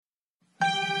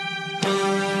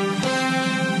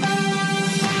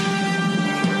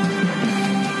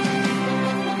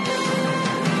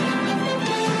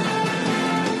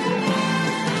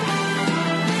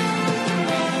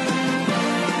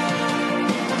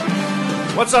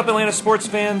What's up, Atlanta sports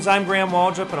fans? I'm Graham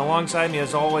Waldrop, and alongside me,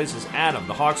 as always, is Adam.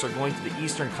 The Hawks are going to the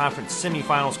Eastern Conference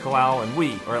semifinals, Kalal, and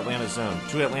we are Atlanta Zone.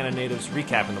 Two Atlanta natives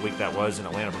recapping the week that was in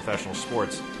Atlanta professional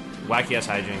sports, wacky-ass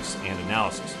hijinks, and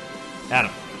analysis.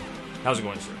 Adam, how's it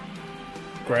going, sir?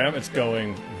 Graham, it's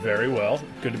going very well.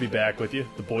 Good to be back with you.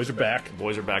 The boys are back. The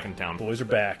boys are back in town. Boys are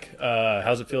back.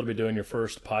 How's it feel to be doing your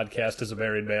first podcast as a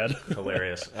married man?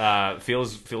 Hilarious.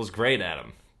 Feels great,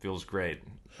 Adam. Feels great.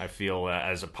 I feel,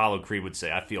 as Apollo Creed would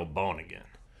say, I feel born again.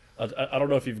 I don't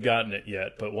know if you've gotten it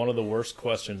yet, but one of the worst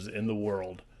questions in the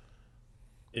world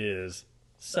is,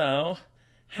 so,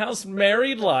 how's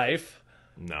married life?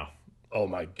 No. Oh,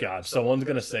 my God. Someone's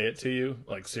going to say it to you?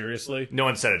 Like, seriously? No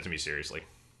one said it to me seriously.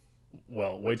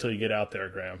 Well, wait till you get out there,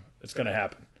 Graham. It's going to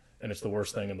happen, and it's the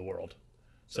worst thing in the world.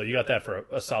 So you got that for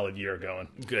a solid year going.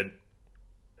 Good.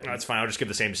 That's fine. I'll just give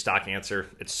the same stock answer.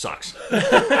 It sucks.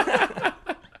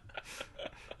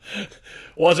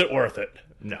 Was it worth it?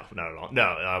 No, not at all.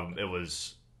 No, it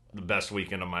was the best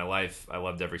weekend of my life. I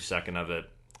loved every second of it.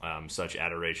 Such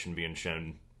adoration being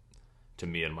shown to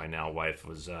me and my now wife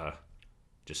was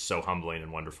just so humbling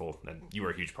and wonderful. And you were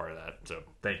a huge part of that. So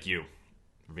thank you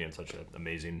for being such an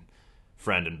amazing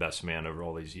friend and best man over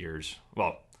all these years.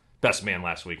 Well, best man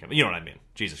last weekend. You know what I mean.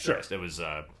 Jesus Sure. Christ. It was,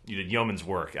 you did yeoman's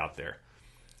work out there.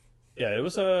 Yeah, it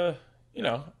was I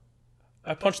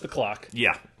punched the clock.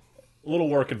 Yeah. A little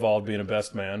work involved being a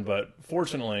best man, but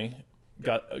fortunately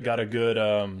got a good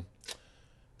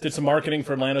did some marketing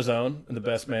for Atlanta Zone in the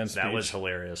best man speech. That was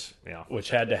hilarious. Yeah. Which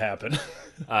had to happen.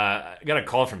 I got a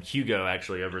call from Hugo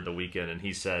actually over the weekend, and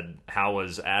he said, "How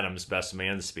was Adam's best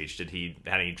man speech? Had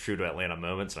any true to Atlanta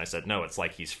moments?" And I said, "No, it's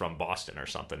like he's from Boston or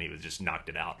something. He was just knocked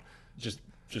it out." Just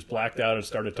blacked out and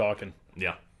started talking.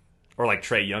 Yeah. Or like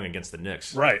Trae Young against the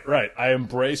Knicks. Right. I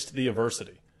embraced the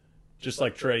adversity, just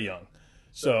like Trae Young.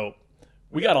 So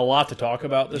we got a lot to talk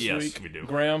about this week, we do.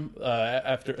 Graham.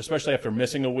 Especially after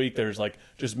missing a week, there's like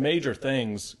just major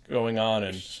things going on,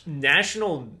 and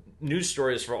national news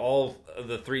stories for all of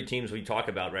the three teams we talk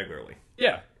about regularly.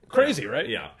 Yeah, crazy, right?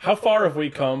 Yeah. How far have we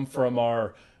come from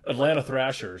our Atlanta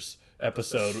Thrashers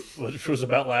episode, which was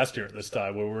about last year at this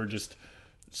time, where we were just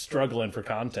struggling for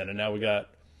content, and now we got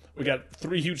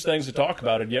three huge things to talk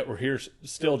about, and yet we're here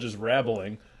still just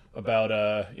rabbling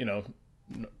about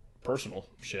personal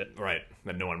shit. Right,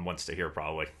 that no one wants to hear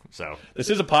probably. So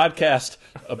this is a podcast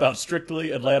about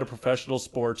strictly Atlanta professional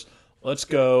sports. Let's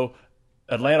go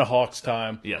Atlanta Hawks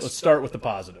time. Yes. Let's start with the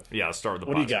positive. Yeah, let's start with the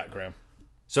What positive. do you got, Graham?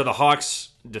 So the Hawks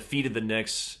defeated the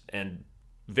Knicks in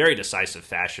very decisive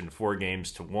fashion,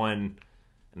 4-1 in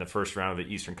the first round of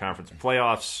the Eastern Conference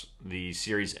playoffs. The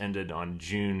series ended on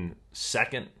June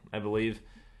 2nd, I believe.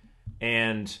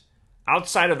 And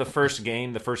outside of the first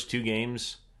game, the first two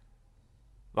games,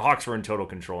 the Hawks were in total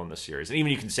control in this series. And even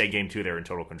you can say game 2 they were in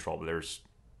total control, but there's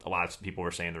a lot of people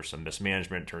were saying there's some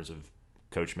mismanagement in terms of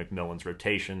Coach McMillan's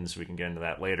rotations. We can get into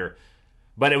that later.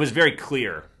 But it was very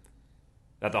clear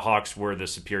that the Hawks were the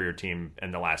superior team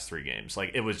in the last 3 games.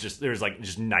 Like there was just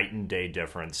night and day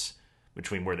difference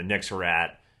between where the Knicks were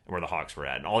at and where the Hawks were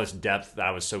at. And all this depth that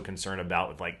I was so concerned about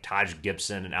with like Taj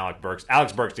Gibson and Alec Burks.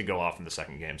 Alex Burks did go off in the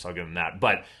second game, so I'll give him that.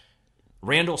 But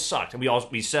Randall sucked. And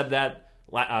we said that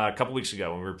a couple weeks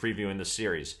ago when we were previewing this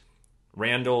series.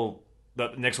 Randall, the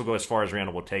Knicks will go as far as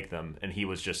Randall will take them, and he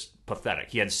was just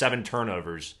pathetic. He had 7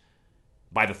 turnovers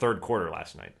by the third quarter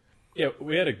last night. Yeah,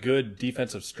 we had a good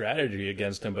defensive strategy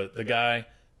against him, but the guy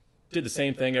did the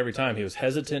same thing every time. He was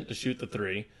hesitant to shoot the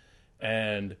 3,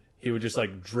 and he would just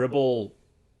like dribble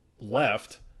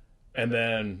left and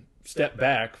then step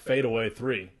back, fade away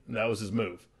 3. And that was his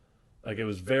move. Like it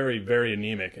was very, very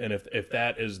anemic. And if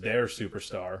that is their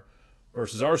superstar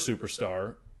versus our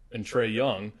superstar and Trae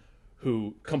Young,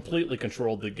 who completely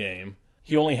controlled the game,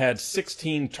 he only had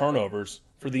 16 turnovers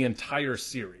for the entire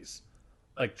series.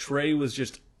 Like Trae was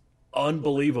just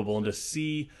unbelievable, and to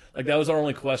see, like, that was our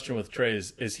only question with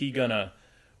Trae is he gonna,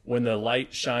 when the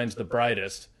light shines the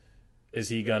brightest, is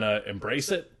he gonna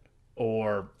embrace it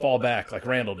or fall back like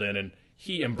Randall did? And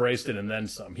he embraced it and then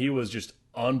some. He was just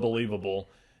unbelievable,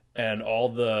 and all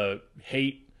the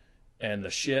hate and the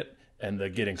shit and the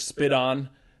getting spit on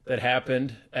that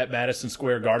happened at Madison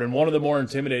Square Garden, one of the more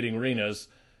intimidating arenas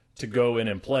to go in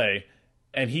and play,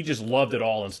 and he just loved it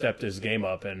all and stepped his game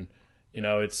up. And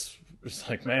it's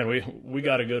like, man, we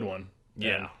got a good one.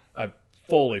 Yeah. And I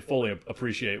fully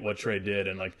appreciate what Trae did,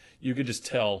 and like you could just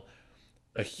tell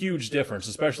a huge difference,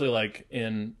 especially like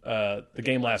in the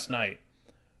game last night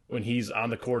when he's on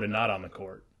the court and not on the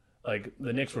court. Like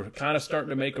the Knicks were kind of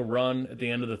starting to make a run at the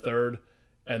end of the third,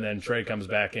 and then Trae comes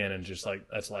back in and just like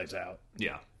that's lights out.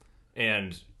 Yeah.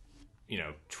 And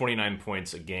 29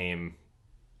 points a game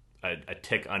a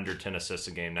tick under 10 assists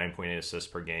a game, 9.8 assists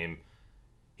per game.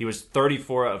 He was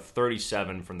 34 of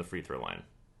 37 from the free throw line.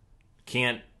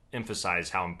 Can't emphasize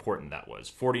how important that was.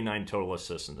 49 total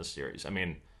assists in this series. I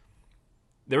mean,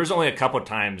 there was only a couple of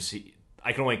times,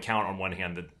 I can only count on one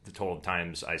hand the total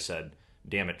times I said,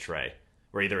 damn it, Trae,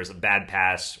 where either it's a bad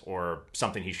pass or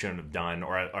something he shouldn't have done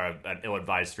or an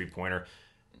ill-advised three-pointer.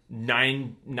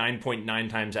 9.9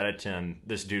 times out of 10,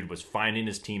 this dude was finding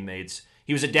his teammates.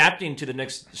 He was adapting to the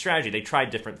next strategy. They tried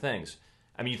different things.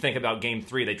 I mean, you think about Game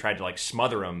 3, they tried to like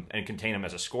smother him and contain him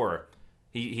as a scorer.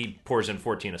 He pours in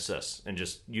 14 assists and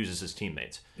just uses his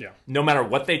teammates. Yeah. No matter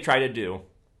what they try to do,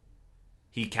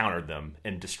 he countered them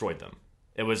and destroyed them.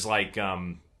 It was like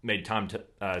made Tom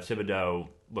Thibodeau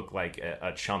look like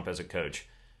a chump as a coach.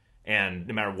 And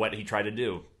no matter what he tried to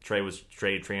do,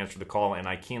 Trae answered the call. And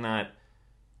I cannot...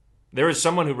 There was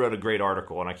someone who wrote a great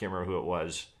article, and I can't remember who it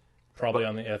was. Probably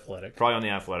on The Athletic.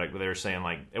 But they were saying,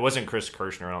 like, it wasn't Chris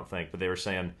Kirschner, I don't think, but they were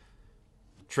saying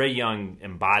Trae Young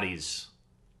embodies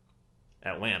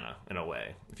Atlanta in a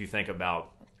way. If you think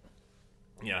about,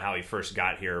 how he first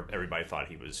got here, everybody thought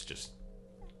he was just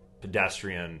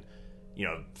pedestrian.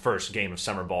 First game of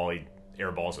summer ball, he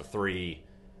airballs a three.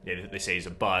 They say he's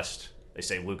a bust. They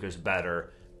say Luka's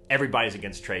better. Everybody's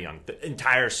against Trae Young. The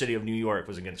entire city of New York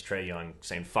was against Trae Young,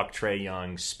 saying fuck Trae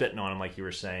Young, spitting on him like you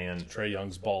were saying. Trae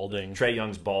Young's balding.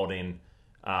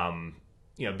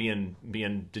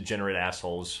 Being degenerate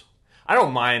assholes. I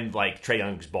don't mind like Trae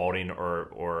Young's balding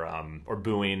or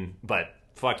booing, but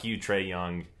fuck you, Trae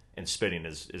Young, and spitting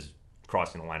is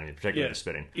crossing the line, and particularly the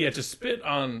spitting. Yeah, to spit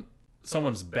on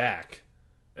someone's back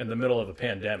in the middle of a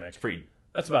pandemic.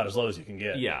 That's about as low as you can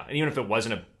get. Yeah, and even if it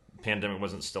wasn't a pandemic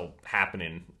wasn't still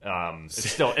happening,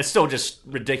 it's still just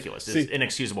ridiculous. It's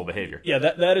inexcusable behavior. Yeah,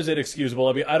 that is inexcusable.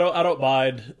 I mean, I don't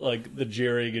mind like the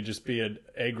jeering and just being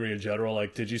angry in general.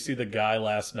 Like, did you see the guy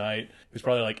last night who's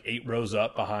probably like 8 rows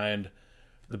up behind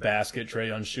the basket, Trae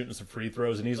Young shooting some free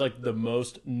throws, and he's like the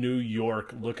most New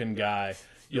York looking guy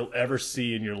you'll ever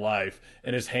see in your life,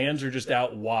 and his hands are just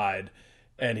out wide,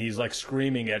 and he's like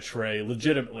screaming at Trae,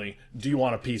 legitimately, "Do you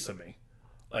want a piece of me?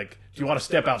 Like, do you want to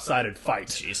step outside and fight?"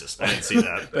 Jesus, I didn't see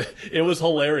that. It was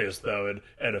hilarious, though. And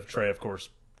if Trae, of course,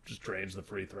 just drains the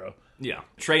free throw. Yeah.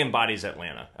 Trae embodies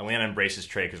Atlanta. Atlanta embraces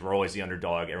Trae because we're always the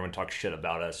underdog. Everyone talks shit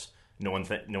about us. No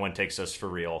one takes us for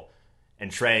real.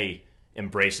 And Trae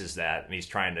embraces that, and he's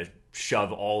trying to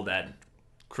shove all that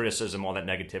criticism, all that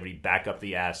negativity back up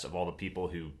the ass of all the people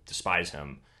who despise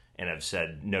him and have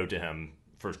said no to him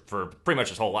for pretty much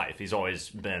his whole life. He's always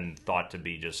been thought to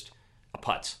be just a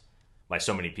putz by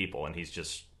so many people, and he's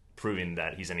just proving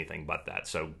that he's anything but that.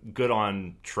 So good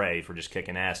on Trae for just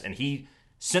kicking ass. And he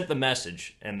sent the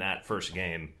message in that first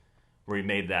game where he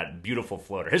made that beautiful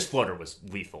floater. His floater was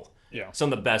lethal. Yeah.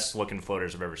 Some of the best looking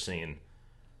floaters I've ever seen,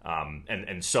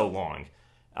 and so long.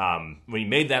 When he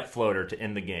made that floater to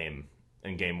end the game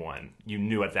in game 1, you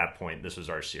knew at that point this was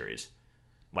our series.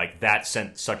 Like, that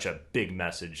sent such a big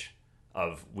message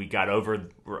of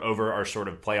we're over our sort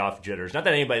of playoff jitters. Not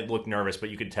that anybody looked nervous, but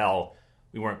you could tell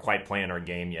we weren't quite playing our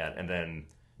game yet. And then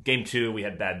game 2, we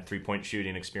had bad 3-point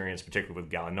shooting experience, particularly with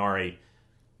Gallinari.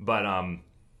 But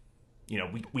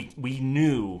we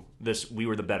knew we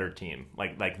were the better team.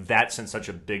 Like that sent such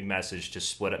a big message to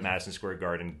split at Madison Square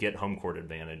Garden, get home court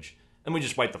advantage, and we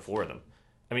just wiped the floor with them.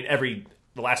 I mean,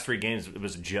 the last 3 games it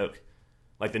was a joke.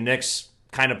 Like, the Knicks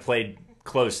kind of played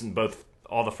close in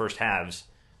all the first halves,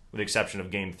 with the exception of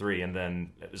game 3, and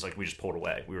then it was like we just pulled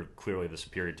away. We were clearly the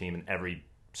superior team in every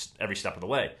step of the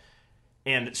way.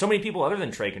 And so many people other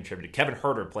than Trae contributed. Kevin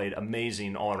Huerter played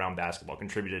amazing all-around basketball,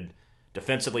 contributed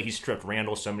defensively. He stripped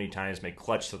Randall so many times, made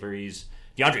clutch threes.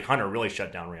 DeAndre Hunter really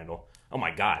shut down Randall. Oh,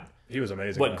 my God. He was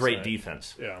amazing. What great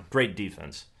defense. Yeah. Great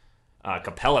defense.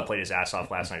 Capella played his ass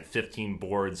off last night. 15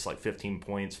 boards, like 15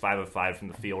 points, 5 of 5 from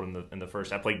the field in the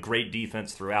first half. Played great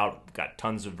defense throughout. Got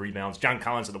tons of rebounds. John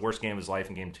Collins had the worst game of his life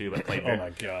in game 2, but played oh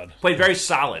my God, played very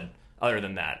solid. Other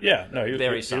than that, yeah, no, he was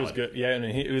very solid. He was good. Yeah, and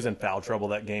he was in foul trouble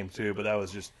that game too. But that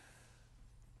was just.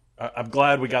 I'm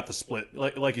glad we got the split.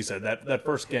 Like you said, that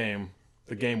first game,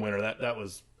 the game winner, that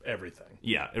was everything.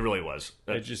 Yeah, it really was.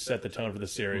 It just set the tone for the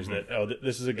series. Mm-hmm. That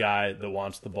this is a guy that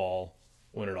wants the ball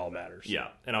when it all matters. Yeah,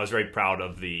 and I was very proud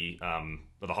of the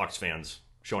Hawks fans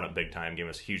showing up big time, giving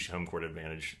us a huge home court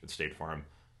advantage at State Farm.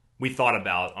 We thought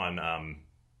about on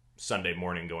Sunday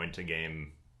morning going to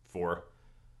Game 4.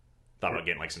 Thought about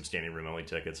getting like some standing room only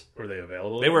tickets. Were they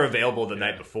available? They were available the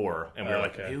night before, and we were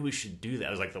like, okay. maybe we should do that. It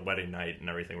was like the wedding night and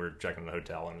everything. We were checking the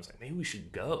hotel, and it was like, maybe we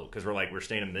should go because we're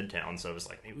staying in Midtown, so it was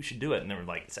like maybe we should do it. And then we're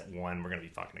like, it's at 1, we're gonna be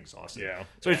fucking exhausted. Yeah.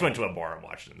 So we just went to a bar and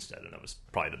watched it instead, and that was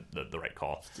probably the right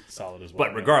call. Solid as well.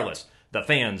 But regardless, the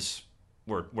fans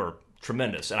were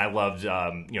tremendous, and I loved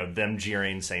them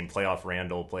jeering, saying playoff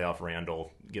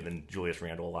Randall, giving Julius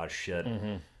Randle a lot of shit.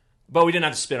 Mm-hmm. But we didn't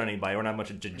have to spit on anybody. We're not a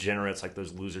bunch of degenerates like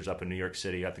those losers up in New York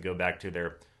City who have to go back to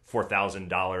their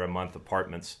 $4,000 a month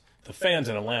apartments. The fans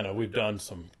in Atlanta, we've done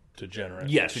some degenerate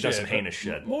Yes, shit, we've done some heinous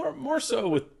shit. More so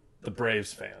with the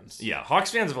Braves fans. Yeah,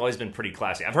 Hawks fans have always been pretty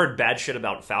classy. I've heard bad shit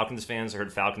about Falcons fans. I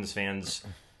heard Falcons fans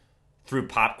threw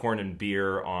popcorn and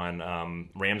beer on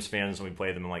Rams fans when we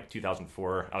played them in like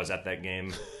 2004. I was at that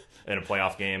game, in a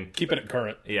playoff game. Keeping it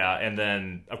current. Yeah, and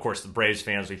then, of course, the Braves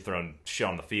fans, we've thrown shit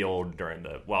on the field during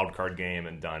the wild card game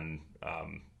and done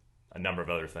a number of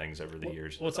other things over the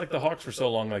years. Well, it's like the Hawks for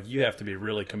so long, like you have to be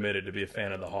really committed to be a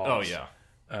fan of the Hawks. Oh,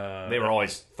 yeah. They were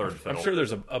always third fiddle. I'm sure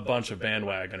there's a bunch of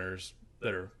bandwagoners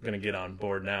that are going to get on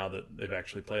board now that they've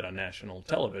actually played on national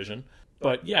television.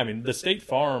 But, yeah, I mean, the State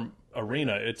Farm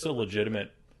Arena, it's a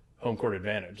legitimate home court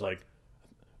advantage. Like,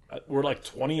 we're like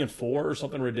 20-4 or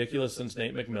something ridiculous since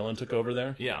Nate McMillan took over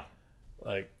there. Yeah.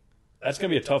 Like, that's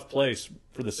going to be a tough place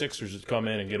for the Sixers to come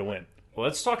in and get a win. Well,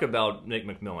 let's talk about Nate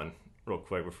McMillan real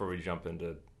quick before we jump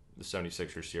into the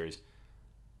 76ers series.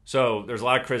 So, there's a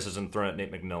lot of criticism thrown at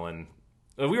Nate McMillan.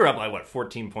 We were up like,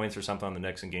 14 points or something on the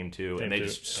Knicks in Game 2, and they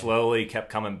just slowly kept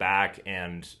coming back,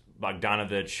 and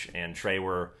Bogdanovich and Trey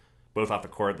were both off the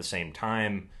court at the same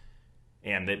time,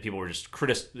 and that people were just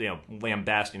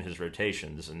lambasting his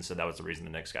rotations, and said that was the reason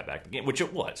the Knicks got back the game, which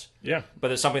it was. Yeah.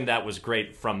 But it's something that was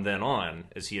great from then on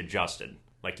as he adjusted.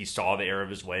 Like, he saw the error of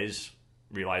his ways,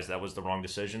 realized that was the wrong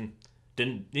decision,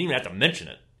 didn't even have to mention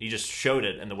it. He just showed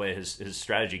it in the way his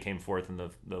strategy came forth in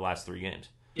the last 3 games.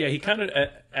 Yeah, he kind of,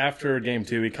 after Game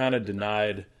 2, he kind of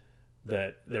denied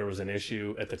that there was an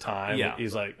issue at the time. Yeah.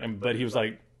 But he was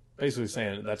like, basically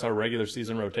saying that's our regular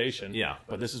season rotation. Yeah.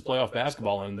 But this is playoff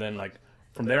basketball. And then, like,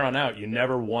 from there on out, you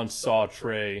never once saw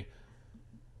Trey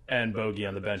and Bogey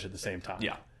on the bench at the same time.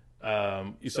 Yeah.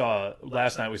 You saw,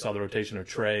 last night we saw the rotation of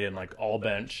Trey and, like, all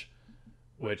bench,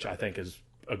 which I think is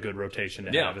a good rotation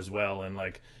to have as well. And,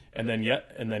 like, and then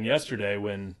yesterday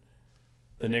when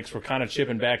the Knicks were kind of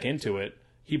chipping back into it,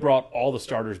 he brought all the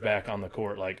starters back on the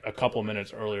court like a couple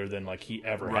minutes earlier than like he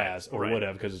ever has or would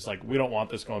have, because it's like, we don't want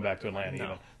this going back to Atlanta.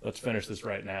 No. Let's finish this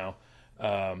right now.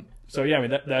 So yeah, I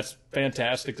mean that's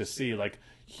fantastic to see. Like,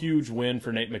 huge win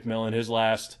for Nate McMillan. His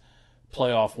last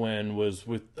playoff win was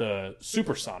with the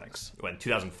Supersonics. What,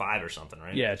 2005 or something,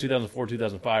 right? Yeah, 2004,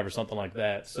 2005 or something like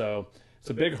that. So it's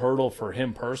a big hurdle for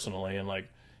him personally, and like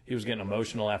he was getting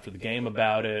emotional after the game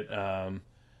about it.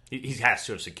 He has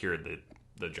to have secured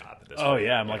the job at this point. Oh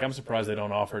yeah, I'm surprised they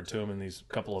don't offer it to him in these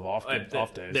couple of off days.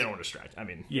 They don't want to distract. I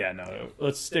mean, yeah, no,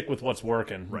 let's stick with what's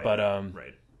working. Right, but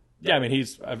right. Yeah, I mean,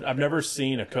 I've never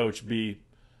seen a coach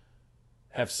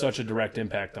have such a direct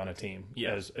impact on a team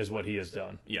as what he has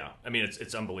done. Yeah, I mean,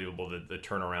 it's unbelievable the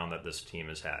turnaround that this team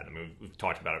has had. I mean, we've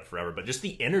talked about it forever, but just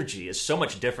the energy is so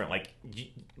much different. Like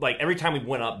every time we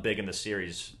went up big in the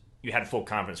series, you had full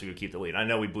confidence we would keep the lead. I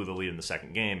know we blew the lead in the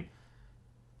second game,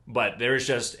 but there's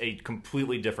just a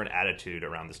completely different attitude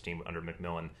around this team under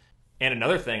McMillan. And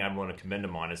another thing I want to commend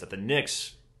him on is that the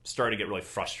Knicks started to get really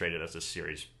frustrated as this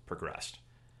series progressed.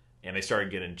 And they started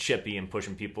getting chippy and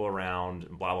pushing people around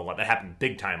and blah, blah, blah. That happened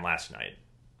big time last night.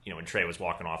 When Trey was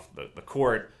walking off the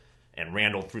court and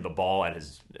Randall threw the ball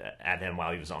at him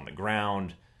while he was on the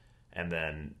ground. And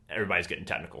then everybody's getting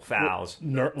technical fouls.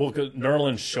 Because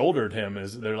Nerlens shouldered him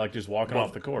as they're like just walking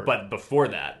off the court. But before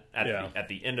that, at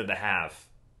the end of the half,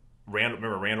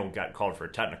 Randall got called for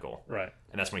a technical. Right.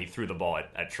 And that's when he threw the ball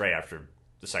at Trey after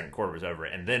the second quarter was over.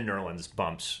 And then Nerlens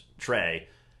bumps Trey.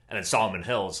 And then Solomon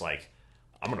Hill's like,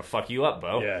 I'm going to fuck you up,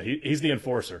 Bo. Yeah, he's the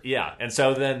enforcer. Yeah. And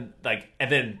so then,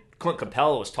 Clint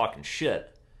Capella was talking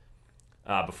shit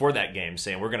before that game,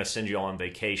 saying, we're going to send you all on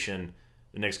vacation.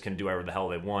 The Knicks can do whatever the hell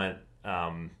they want.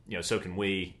 So can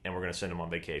we, and we're going to send them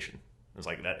on vacation. It was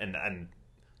like that. And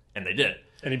they did.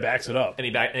 And he backs it up. And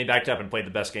he backed up and played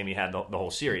the best game he had the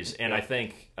whole series. And I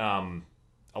think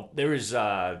there was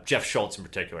Jeff Schultz in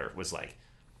particular was like,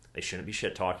 they shouldn't be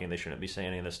shit talking. They shouldn't be saying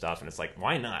any of this stuff. And it's like,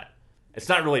 why not? It's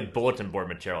not really bulletin board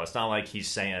material. It's not like he's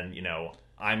saying,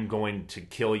 I'm going to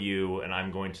kill you and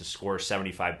I'm going to score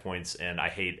 75 points and I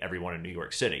hate everyone in New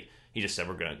York City. He just said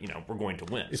we're going to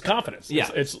win. It's confidence. Yeah.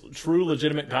 It's true,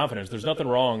 legitimate confidence. There's nothing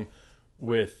wrong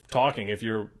with talking if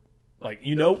you're like,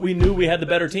 we knew we had the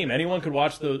better team. Anyone could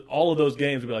watch all of those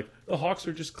games and be like, the Hawks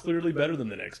are just clearly better than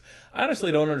the Knicks. I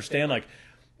honestly don't understand, like,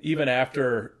 even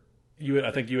after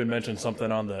I think you had mentioned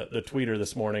something on the tweeter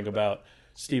this morning about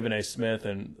Stephen A. Smith,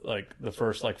 and like the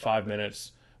first 5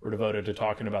 minutes were devoted to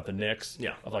talking about the Knicks.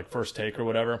 Yeah. Of First Take or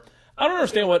whatever. I don't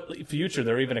understand what future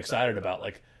they're even excited about.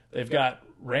 Like, They've got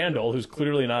Randall, who's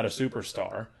clearly not a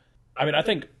superstar. I mean, I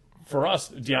think for us,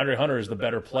 DeAndre Hunter is the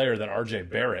better player than RJ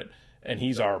Barrett, and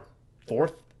he's our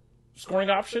fourth scoring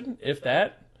option, if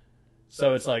that.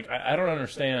 So it's like, I don't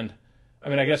understand. I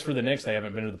mean, I guess for the Knicks, they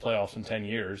haven't been to the playoffs in 10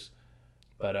 years.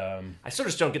 But I still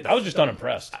just don't get I was just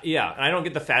unimpressed. Yeah, and I don't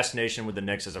get the fascination with the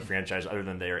Knicks as a franchise other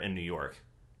than they are in New York.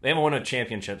 They haven't won a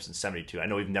championship since '72. I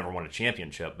know we've never won a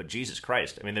championship, but Jesus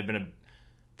Christ. I mean, they've been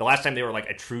the last time they were like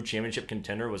a true championship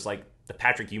contender was like the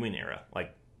Patrick Ewing era,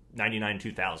 like 99,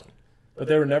 2000. But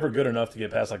they were never good enough to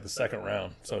get past like the second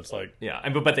round. So it's like, yeah,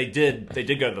 but they did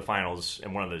go to the finals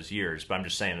in one of those years. But I'm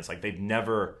just saying, it's like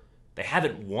they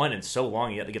haven't won in so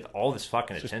long yet to get all this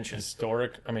fucking attention.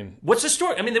 Historic. I mean, what's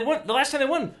historic? I mean, they won the last time they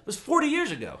won was 40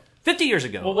 years ago, 50 years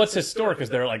ago. Well, what's historic is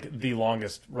they're like the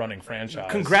longest running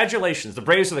franchise. Congratulations, the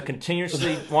Braves are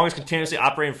the longest continuously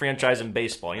operating franchise in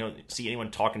baseball. You don't see anyone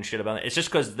talking shit about it. It's just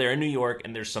because they're in New York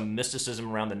and there's some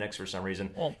mysticism around the Knicks for some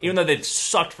reason. Well, even though they've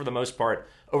sucked for the most part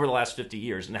over the last 50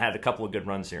 years and had a couple of good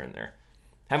runs here and there.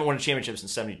 Haven't won a championship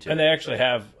since '72. And they actually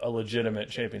have a legitimate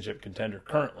championship contender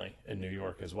currently in New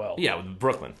York as well. Yeah, with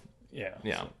Brooklyn. Yeah.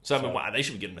 Yeah. So I mean, wow, they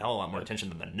should be getting a hell of a lot more attention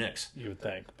than the Knicks. You would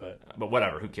think, but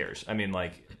whatever. Who cares? I mean,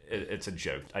 like, it's a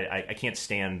joke. I can't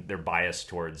stand their bias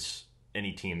towards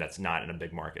any team that's not in a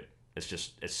big market.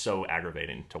 It's so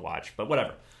aggravating to watch. But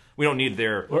whatever. We don't need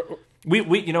their.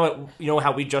 We you know what, you know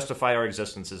how we justify our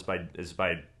existence is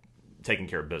by taking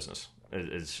care of business.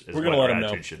 Is we're gonna let them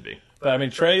know. Should be. But I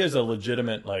mean, Trey is a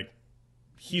legitimate, like,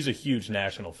 he's a huge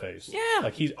national face. Yeah.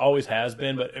 Like, he always has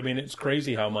been, but I mean, it's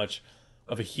crazy how much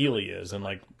of a heel he is, and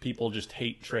like people just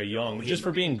hate Trae Young just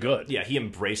for being good. Yeah, he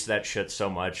embraced that shit so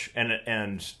much,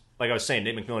 and like I was saying,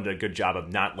 Nate McMillan did a good job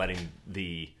of not letting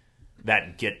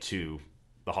that get to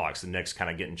the Hawks. The Knicks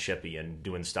kind of getting chippy and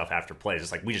doing stuff after plays.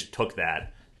 It's like we just took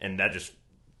that, and that just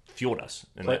fueled us.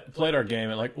 And played our game,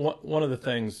 and like one of the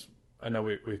things I know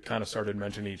we kind of started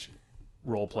mentioning each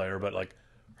role player, but like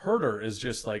Herter is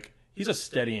just like he's a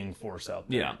steadying force out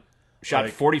there. Yeah. Shot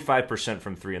 45%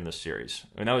 from three in this series.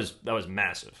 I mean, that was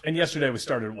massive. And yesterday we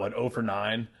started, 0 for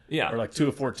 9? Yeah. Or like 2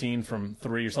 of 14 from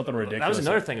 3 or something ridiculous. That was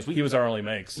another thing. He was our only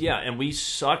makes. Yeah, and we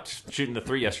sucked shooting the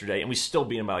 3 yesterday, and we still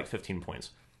beat him by like 15 points.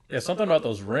 Yeah, something about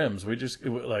those rims.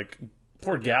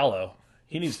 Poor Gallo.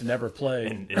 He needs to never play.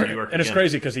 In New York and it's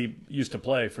crazy because he used to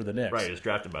play for the Knicks. Right, he was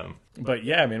drafted by them. But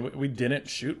yeah, I mean, we didn't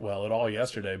shoot well at all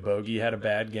yesterday. Bogey had a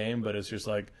bad game, but it's just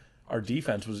like our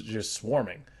defense was just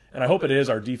swarming. And I hope it is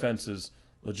our defense is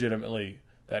legitimately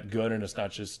that good, and it's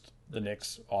not just the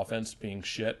Knicks offense being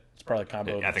shit. It's probably a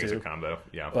combo of the two. I think it's a combo,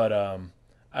 yeah. But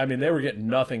I mean, they were getting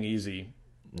nothing easy.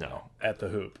 No, at the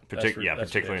hoop.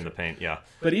 Particularly in the paint. Yeah,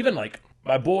 but even like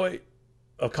my boy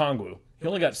Okongwu, he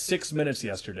only got 6 minutes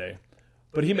yesterday,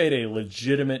 but he made a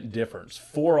legitimate difference.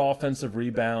 4 offensive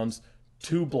rebounds,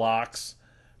 2 blocks.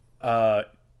 I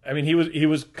mean, he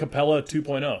was Capella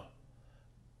 2.0,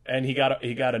 and he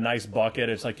got a nice bucket.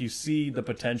 It's like you see the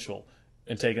potential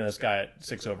in taking this guy at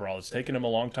 6 overall. It's taken him a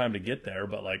long time to get there,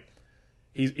 but like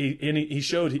he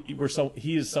showed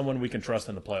he is someone we can trust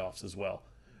in the playoffs as well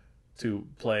to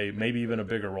play maybe even a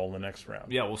bigger role in the next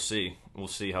round. Yeah, we'll see. We'll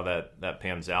see how that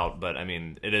pans out. But I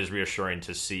mean, it is reassuring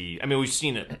to see. I mean, we've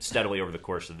seen it steadily over the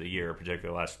course of the year, particularly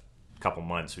the last couple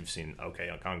months. We've seen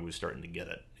Okongwu's starting to get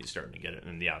it. He's starting to get it,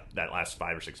 and yeah, that last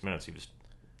 5 or 6 minutes, he was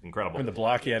incredible. And the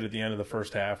block he had at the end of the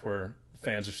first half, where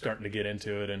fans are starting to get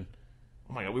into it, and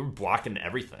oh my god, we were blocking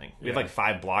everything. We had like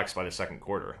 5 blocks by the second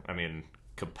quarter. I mean,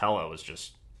 Capella was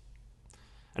just.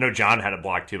 I know John had a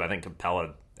block too, but I think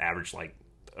Capella averaged like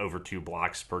over 2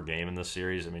 blocks per game in this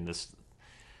series. I mean,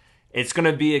 it's going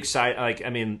to be exciting. Like, I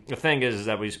mean, the thing is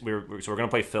that we're going to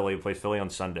play Philly. We play Philly on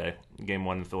Sunday, game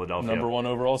 1 in Philadelphia. Number 1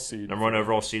 overall seed. Number 1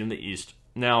 overall seed in the East.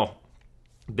 Now,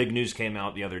 big news came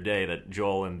out the other day that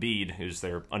Joel Embiid, who's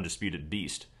their undisputed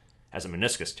beast, has a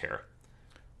meniscus tear.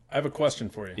 I have a question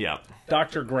for you. Yeah.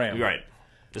 Dr. Graham. You're right.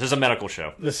 This is a medical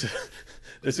show. This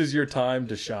is your time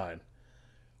to shine.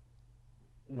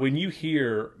 When you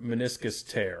hear meniscus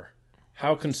tear,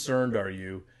 how concerned are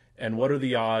you, and what are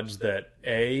the odds that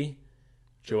A,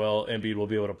 Joel Embiid will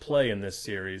be able to play in this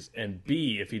series, and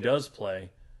B, if he does play,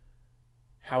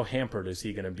 how hampered is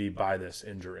he going to be by this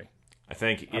injury?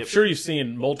 I'm sure you've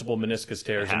seen multiple meniscus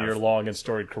tears in your long and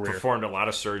storied career. Performed a lot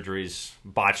of surgeries,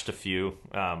 botched a few.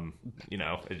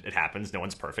 It happens. No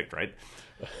one's perfect, right?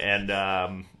 And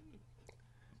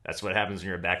that's what happens when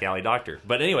you're a back alley doctor.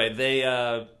 But anyway,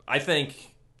 I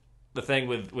think the thing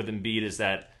with Embiid is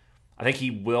that I think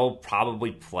he will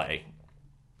probably play.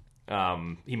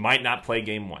 He might not play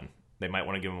game 1. They might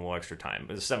want to give him a little extra time.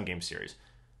 It's a 7-game series.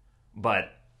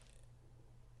 But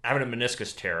having a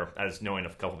meniscus tear, as knowing a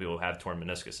couple people have torn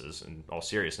meniscuses in all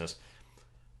seriousness,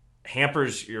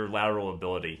 hampers your lateral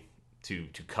ability to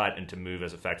cut and to move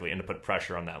as effectively and to put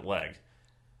pressure on that leg.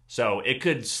 So it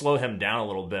could slow him down a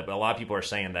little bit, but a lot of people are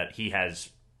saying that he has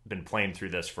been playing through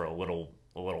this for a little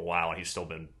while, and he's still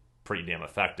been pretty damn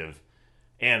effective.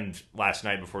 And last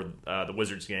night before the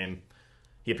Wizards game,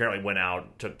 he apparently went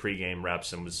out, took pregame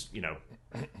reps, and was,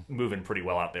 moving pretty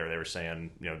well out there. They were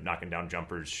saying, knocking down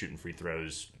jumpers, shooting free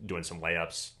throws, doing some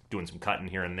layups, doing some cutting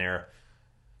here and there.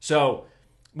 So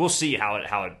we'll see how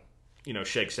it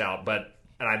shakes out.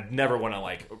 And I never want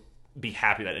to be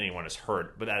happy that anyone is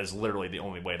hurt, but that is literally the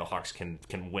only way the Hawks can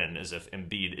win, is if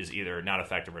Embiid is either not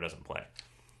effective or doesn't play.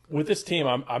 With this team,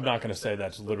 I'm not going to say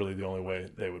that's literally the only way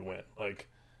they would win.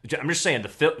 I'm just saying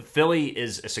Philly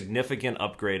is a significant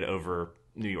upgrade over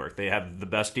New York. They have the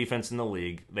best defense in the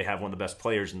league. They have one of the best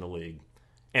players in the league,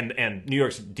 and New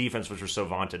York's defense, which was so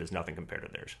vaunted, is nothing compared to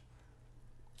theirs.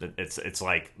 It's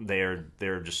like they're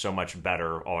just so much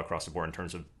better all across the board in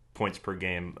terms of points per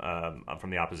game from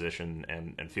the opposition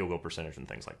and field goal percentage and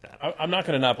things like that. I'm not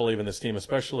going to not believe in this team,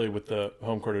 especially with the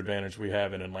home court advantage we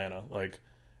have in Atlanta.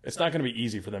 It's not going to be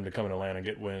easy for them to come in Atlanta and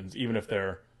get wins, even if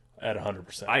they're at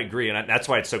 100%. I agree, and that's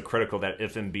why it's so critical that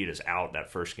if Embiid is out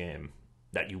that first game,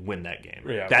 that you win that game.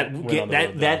 Yeah,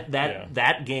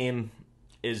 that game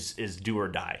is do or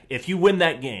die. If you win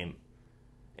that game,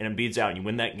 and Embiid's out, and you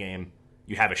win that game,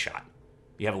 you have a shot.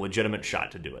 You have a legitimate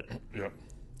shot to do it. Yep.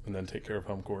 And then take care of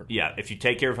home court. Yeah, if you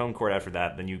take care of home court after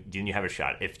that, then you have a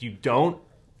shot. If you don't,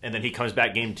 and then he comes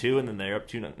back game 2, and then they're up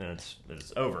 2, then it's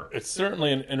over. It's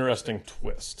certainly an interesting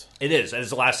twist. It is. It's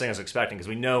the last thing I was expecting, because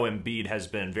we know Embiid has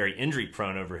been very injury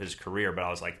prone over his career, but I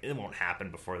was like, it won't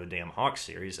happen before the damn Hawks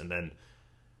series. And then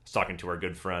I was talking to our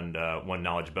good friend One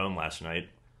Knowledge Bone last night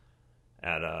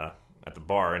at the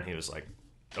bar, and he was like,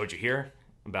 "Oh, did you hear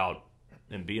about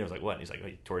Embiid?" I was like, "What?" And he's like, "Oh,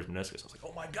 he tore his meniscus." I was like,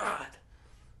 "Oh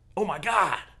my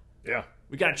god, Yeah,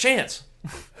 we got a chance."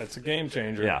 that's a game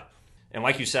changer. Yeah, and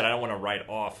like you said, I don't want to write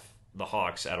off the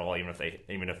Hawks at all,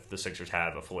 even if the Sixers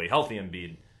have a fully healthy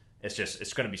Embiid.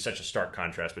 It's going to be such a stark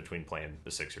contrast between playing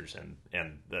the Sixers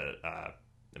and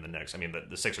the Knicks. I mean,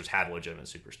 the Sixers have a legitimate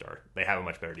superstar. They have a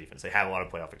much better defense. They have a lot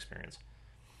of playoff experience.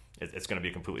 It's going to be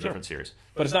a completely different series.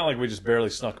 But it's not like we just barely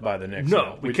snuck by the Knicks.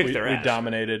 No, we kicked their ass. We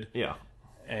dominated. Yeah,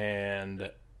 and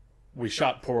we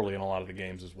shot poorly in a lot of the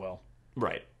games as well.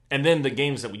 Right. And then the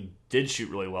games that we did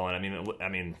shoot really well in, I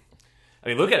mean,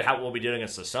 look at what we did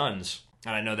against the Suns.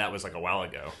 And I know that was like a while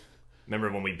ago.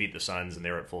 Remember when we beat the Suns and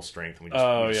they were at full strength and we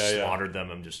just slaughtered them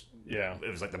and it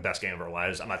was like the best game of our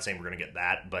lives. I'm not saying we're going to get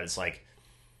that, but it's like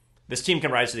this team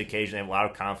can rise to the occasion. They have a lot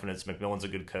of confidence. McMillan's a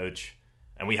good coach,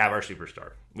 and we have our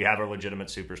superstar. We have our legitimate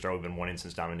superstar we've been wanting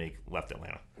since Dominique left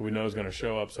Atlanta. We know is going to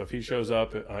show up. So if he shows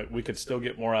up, we could still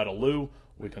get more out of Lou.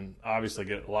 We can obviously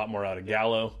get a lot more out of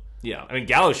Gallo. Yeah,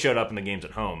 Gallo showed up in the games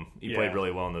at home. He played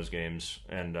really well in those games,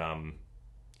 and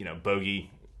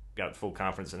Bogey got full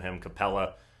confidence in him.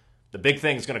 Capella. The big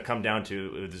thing is going to come down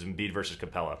to is Embiid versus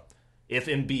Capella. If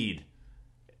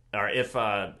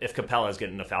Capella is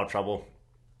getting into foul trouble,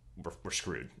 we're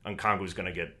screwed. Nkongu's going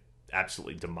to get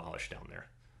absolutely demolished down there.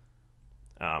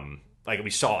 We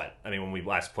saw it. When we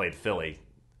last played Philly,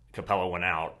 Capella went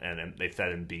out and they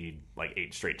fed Embiid like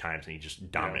 8 straight times, and he just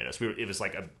dominated us. It was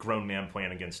like a grown man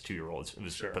playing against 2-year-olds. It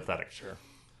was pathetic. Sure.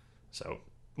 So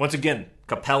once again,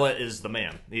 Capella is the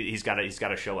man. He's got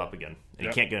to show up again, and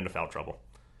he can't get into foul trouble.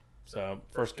 So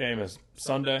first game is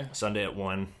Sunday. Sunday at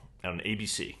 1 on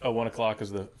ABC. Oh, 1 o'clock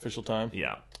is the official time?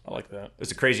 Yeah. I like that. It's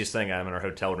the craziest thing. I'm in our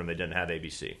hotel room. They didn't have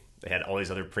ABC. They had all these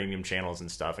other premium channels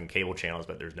and stuff and cable channels,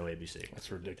 but there's no ABC.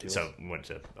 That's ridiculous. So we went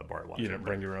to a bar to watch it. You didn't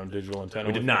bring your own digital antenna?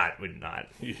 We did not. We did not.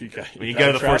 When you go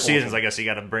to the Four Seasons, I guess you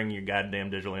got to bring your goddamn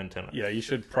digital antenna. Yeah, you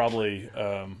should probably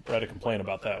write a complaint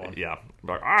about that one. Yeah.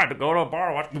 Like, I had to go to a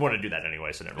bar. We wanted to do that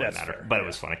anyway, so it didn't really matter. Fair. But it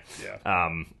was funny. Yeah.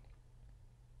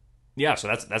 Yeah, so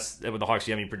that's with the Hawks.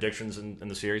 Do you have any predictions in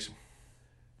the series?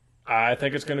 I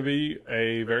think it's going to be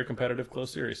a very competitive,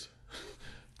 close series.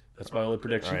 That's my only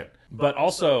prediction. Right. But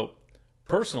also,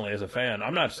 personally, as a fan,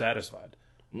 I'm not satisfied.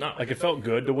 No. It felt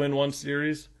good to win one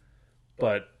series,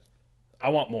 but I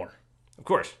want more. Of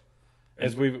course.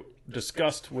 As we've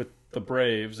discussed with the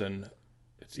Braves, and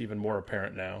it's even more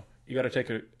apparent now, you got to take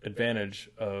advantage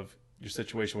of your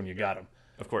situation when you got them.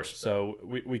 Of course. So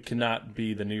we cannot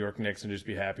be the New York Knicks and just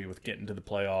be happy with getting to the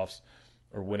playoffs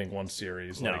or winning one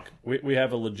series. No. We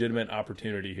have a legitimate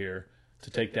opportunity here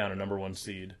to take down a number 1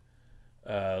 seed.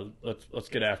 Let's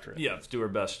get after it. Yeah, let's do our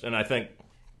best. And I think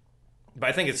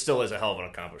it still is a hell of an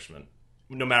accomplishment,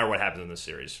 no matter what happens in this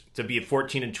series. To be at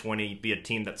 14-20, be a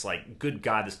team that's like, good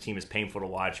God, this team is painful to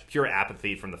watch. Pure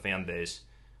apathy from the fan base.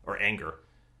 or anger,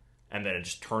 and then it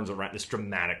just turns around, this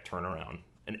dramatic turnaround,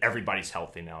 and everybody's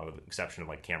healthy now, with the exception of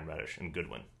like Cam Reddish and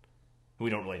Goodwin, who we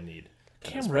don't really need.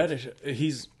 Cam Reddish,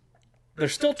 they're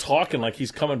still talking like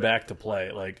he's coming back to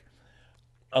play. Like,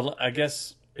 I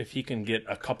guess if he can get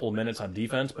a couple minutes on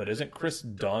defense, but isn't Chris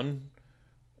Dunn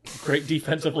great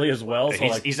defensively as well?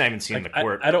 So he's not even seeing the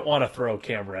court. I don't want to throw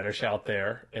Cam Reddish out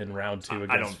there in round 2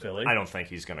 against Philly. I don't think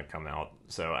he's going to come out.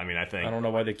 So, I mean, I don't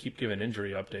know why they keep giving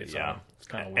injury updates on him. It's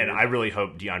kind of weird. And I really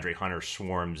hope DeAndre Hunter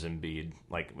swarms Embiid,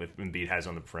 like with Embiid has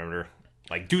on the perimeter.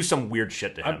 Like, do some weird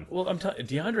shit to him. I'm telling you,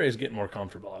 DeAndre is getting more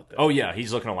comfortable out there. Oh, yeah,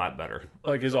 he's looking a lot better.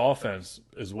 Like, his offense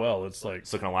as well. It's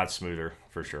looking a lot smoother,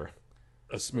 for sure.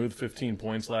 A smooth 15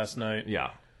 points last night.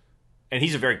 Yeah. And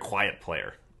he's a very quiet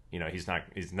player. You know, he's not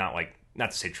like,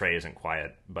 not to say Trey isn't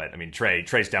quiet, but I mean,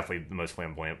 Trey's definitely the most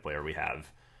flamboyant player we have.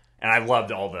 And I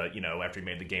loved all the, after he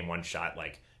made the game 1 shot,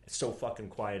 like, it's so fucking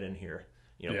quiet in here.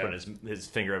 Putting his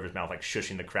finger over his mouth, like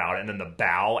shushing the crowd, and then the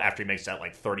bow after he makes that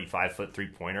like 35-foot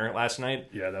 3-pointer last night.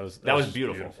 Yeah, that was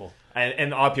beautiful.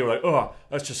 And a lot of people are like, "Oh,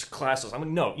 that's just classless." I'm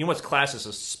like, no, you know what's classless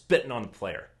is spitting on the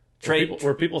player.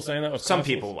 Were people saying that was some classless?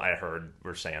 People I heard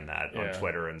were saying that on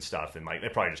Twitter and stuff, and like they're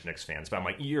probably just Knicks fans. But I'm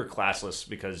like, you're classless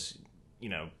because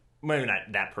maybe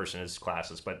not that person is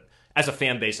classless, but as a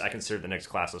fan base, I consider the Knicks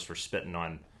classless for spitting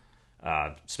on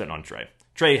Trey.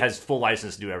 Trey has full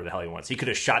license to do whatever the hell he wants. He could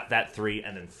have shot that 3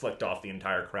 and then flicked off the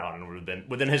entire crowd, and would have been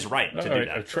within his right to do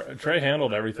that. Trey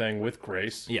handled everything with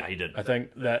grace. Yeah, he did. I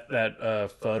think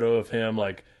that photo of him,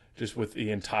 like, just with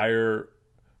the entire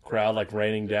crowd, like,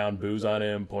 raining down booze on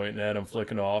him, pointing at him,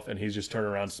 flicking off, and he's just turning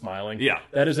around smiling. Yeah.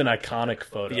 That is an iconic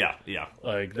photo. Yeah.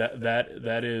 Like,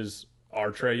 that is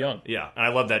our Trae Young. Yeah, and I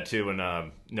love that, too,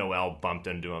 when Noel bumped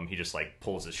into him. He just, like,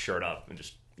 pulls his shirt up and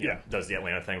just does the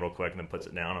Atlanta thing real quick and then puts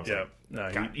it down. I was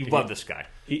like, God, you love this guy.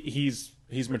 He's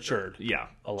matured. Yeah.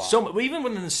 A lot. So even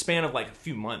within the span of like a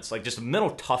few months, like just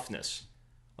mental toughness.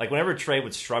 Like whenever Trey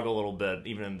would struggle a little bit,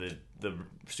 even in the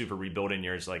super rebuilding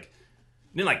years, like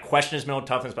didn't like question his mental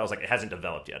toughness, but I was like, it hasn't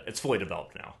developed yet. It's fully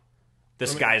developed now.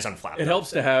 This guy is unflappable. It helps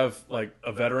to have like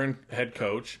a veteran head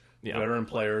coach, Yeah. veteran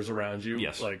players around you.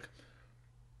 Yes. Like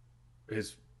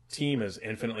his team is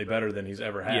infinitely better than he's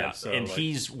ever had. Yeah, So, and like,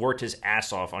 he's worked his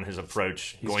ass off on his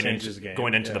approach going changed his game.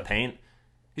 into the paint.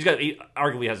 He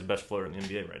arguably has the best floater in the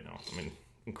NBA right now. I mean,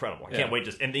 incredible. I can't wait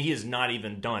and he is not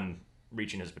even done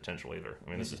reaching his potential either. I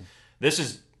mean, this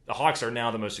is the Hawks are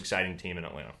now the most exciting team in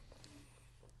Atlanta.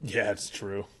 Yeah, it's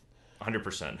true.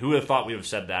 100%. Who would have thought we would have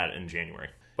said that in January?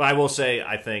 But I will say,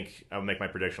 I think I'll make my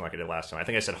prediction like I did last time. I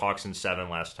think I said Hawks in 7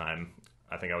 last time.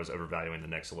 I think I was overvaluing the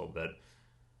Knicks a little bit.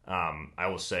 I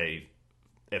will say,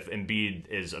 if Embiid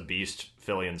is a beast,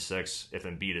 Philly in 6. If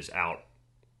Embiid is out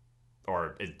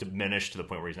or is diminished to the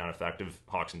point where he's not effective,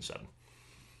 Hawks in 7.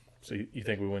 So you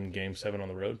think we win Game 7 on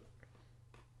the road?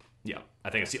 Yeah, I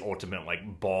think it's the ultimate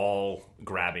like ball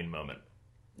grabbing moment.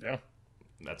 Yeah,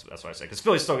 that's what I say. Because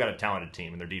Philly's still got a talented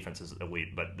team and their defense is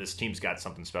elite, but this team's got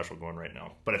something special going right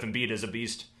now. But if Embiid is a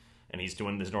beast and he's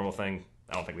doing his normal thing,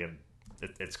 I don't think we have.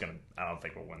 I don't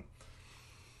think we'll win.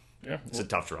 Yeah, it's a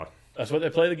tough draw. That's what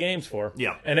they play the games for.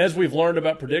 Yeah. And as we've learned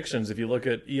about predictions, if you look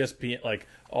at ESPN, like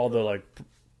all the like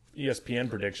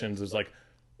ESPN predictions, there's like,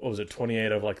 what was it,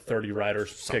 28 of like 30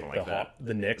 writers Something pick like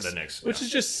the Knicks. The Knicks, which is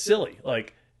just silly.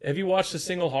 Like, have you watched a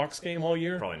single Hawks game all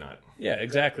year? Probably not. Yeah,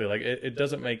 exactly. Like, it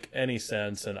doesn't make any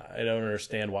sense, and I don't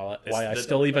understand why I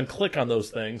still even click on those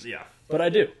things. Yeah. But I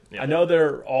do. Yeah. I know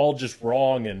they're all just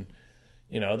wrong, and,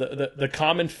 the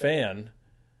common fan,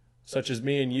 such as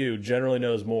me and you, generally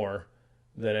knows more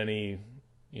than any,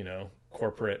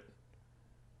 corporate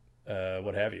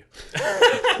what have you.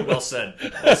 Well said.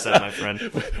 Well said, my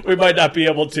friend. We might not be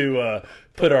able to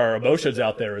put our emotions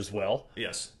out there as well.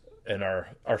 Yes. And our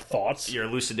thoughts. Your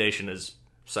elucidation is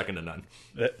second to none.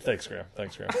 Thanks, Graham.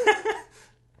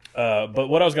 But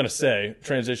what I was going to say,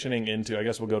 transitioning into, I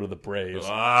guess we'll go to the Braves,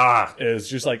 is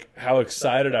just like how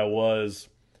excited I was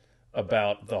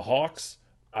about the Hawks.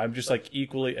 I'm just like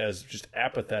equally as just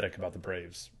apathetic about the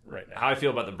Braves right now. How I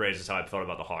feel about the Braves is how I felt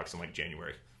about the Hawks in like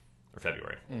January or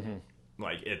February. Mm-hmm.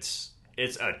 Like it's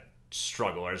a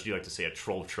struggle, or as you like to say, a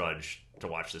troll trudge to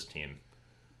watch this team.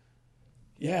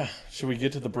 Yeah. Should we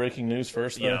get to the breaking news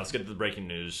first, though? Yeah, let's get to the breaking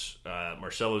news.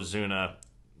 Marcelo Zuna,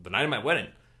 the night of my wedding,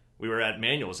 we were at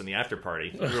Manuel's in the after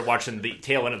party. We were watching the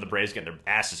tail end of the Braves getting their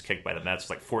asses kicked by the Mets,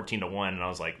 like 14-1, and I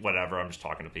was like, whatever, I'm just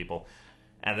talking to people.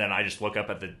 And then I just look up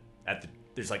at the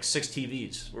there's like 6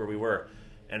 TVs where we were,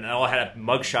 and all had a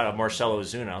mugshot of Marcelo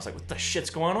Zuna. I was like, what the shit's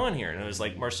going on here? And it was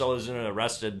like Marcelo Zuna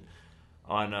arrested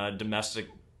on domestic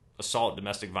assault,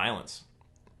 domestic violence.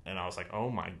 And I was like, oh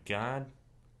my God.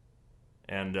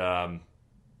 And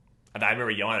And I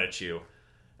remember yelling at you,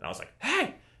 and I was like,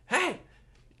 "Hey, hey!"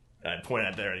 And I pointed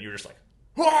at there, and you were just like,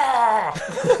 "Whoa!"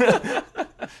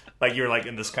 Like you were like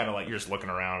in this kind of like you're just looking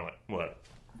around, like what?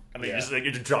 I mean, just like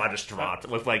your jaw just dropped.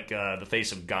 It looked like the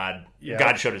face of God. Yeah.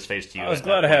 God showed his face to you. I was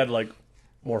glad I had like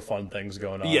more fun things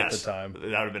going on at the time. That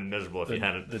would have been miserable if you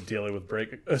hadn't. The dealing with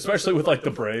especially with like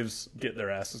the Braves getting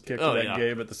their asses kicked in that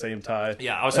game at the same time.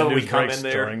 Yeah, I was hoping we'd come in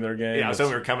there during their game. Yeah, I was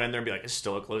hoping we were coming in there and be like, "It's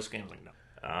still a close game." I was like,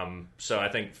 no. So I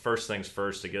think first things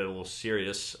first, to get a little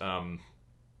serious.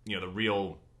 The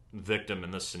real victim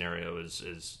in this scenario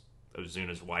is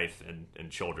Ozuna's wife and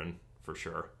children for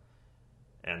sure.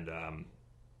 And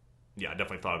I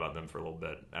definitely thought about them for a little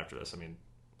bit after this. I mean,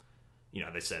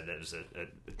 they said that it was a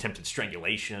attempted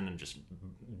strangulation and just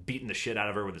beating the shit out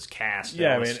of her with his cast. And yeah,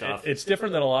 all I mean, this stuff. It's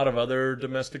different than a lot of other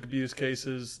domestic abuse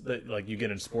cases that like you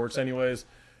get in sports, anyways,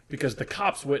 because the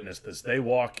cops witnessed this. They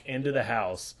walk into the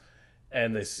house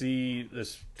and they see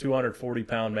this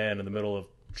 240-pound man in the middle of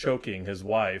choking his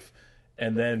wife,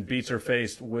 and then beats her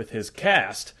face with his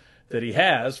cast that he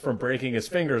has from breaking his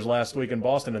fingers last week in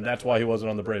Boston, and that's why he wasn't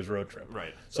on the Braves road trip.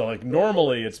 Right. So, like,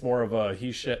 normally it's more of a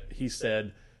he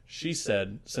said, she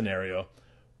said scenario,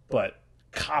 but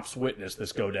cops witnessed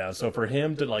this go down. So for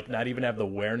him to, like, not even have the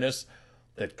awareness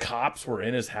that cops were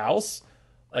in his house,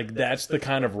 like, that's the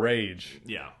kind of rage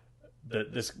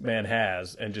that this man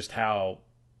has, and just how,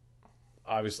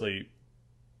 obviously,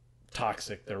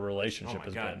 toxic their relationship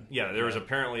has been. Yeah, there was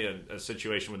apparently a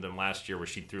situation with them last year where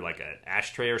she threw like an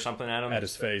ashtray or something at him. At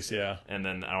his face, yeah. And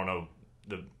then, I don't know,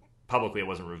 publicly it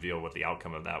wasn't revealed what the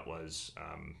outcome of that was.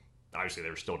 Obviously, they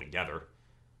were still together,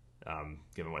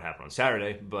 given what happened on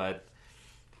Saturday. But,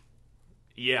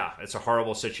 yeah, it's a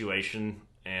horrible situation.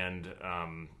 And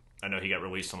I know he got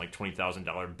released on like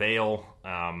 $20,000 bail.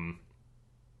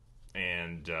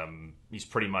 And he's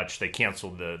pretty much, they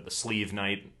canceled the sleeve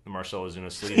night, the Marcell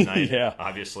Ozuna sleeve night,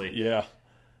 obviously. Yeah.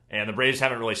 And the Braves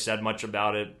haven't really said much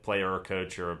about it, player or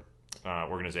coach or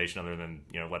organization, other than,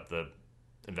 let the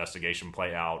investigation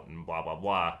play out and blah, blah,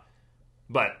 blah.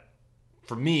 But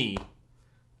for me,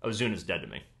 Ozuna's dead to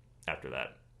me after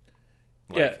that.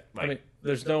 I mean,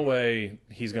 there's no way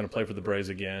he's going to play for the Braves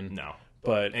again. No.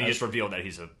 But and he just revealed that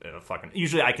he's a fucking...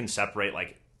 Usually I can separate,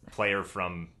 like, player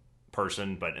from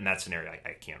person, but in that scenario,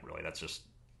 I can't really. That's just...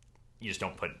 You just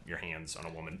don't put your hands on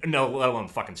a woman. No, let alone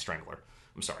fucking strangle her.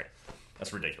 I'm sorry.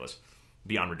 That's ridiculous.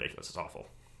 Beyond ridiculous. It's awful.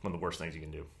 One of the worst things you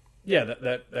can do. Yeah,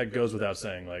 that goes without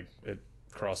saying. Like, it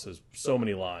crosses so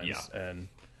many lines. Yeah. And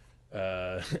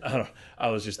I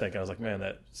was just thinking, I was like, man,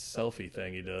 that selfie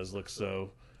thing he does looks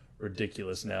so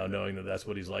ridiculous now, knowing that that's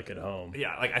what he's like at home.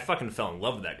 Yeah, like, I fucking fell in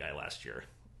love with that guy last year.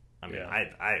 I mean,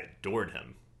 I adored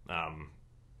him.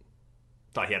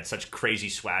 Thought he had such crazy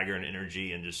swagger and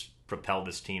energy and just propelled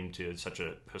this team to such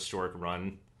a historic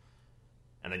run.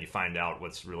 And then you find out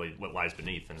what lies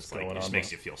beneath, and it's like, it just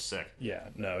makes you feel sick. Yeah,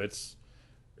 no, it's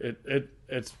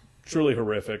truly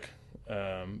horrific.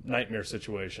 Nightmare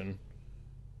situation,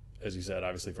 as you said,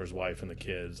 obviously for his wife and the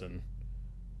kids, and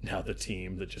now the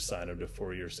team that just signed him to a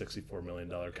 4-year, $64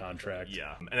 million contract.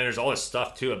 Yeah, and then there's all this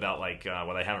stuff too about like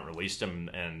they haven't released him,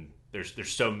 and there's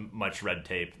so much red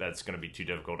tape that's going to be too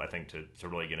difficult, I think, to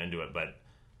really get into it. But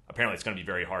apparently, it's going to be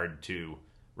very hard to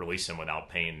release him without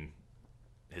paying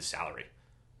his salary.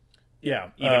 Yeah,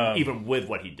 even with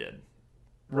what he did.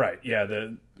 Right. Yeah,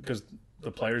 because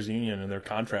the players' union and their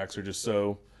contracts are just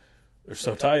so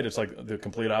tight. It's like the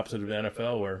complete opposite of the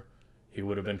NFL, where he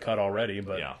would have been cut already,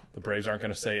 but the Braves aren't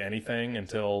going to say anything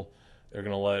until they're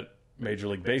going to let Major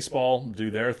League Baseball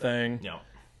do their thing. Yeah.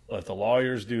 Let the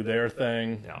lawyers do their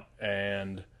thing. Yeah.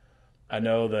 And I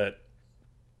know that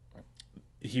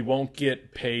he won't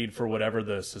get paid for whatever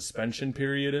the suspension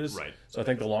period is. Right. So I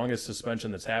think the longest suspension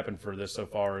that's happened for this so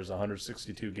far is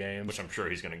 162 games. Which I'm sure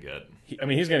he's going to get.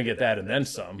 He's going to get that and then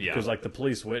some. Yeah. Because, like, the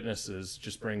police witnesses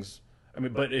just brings...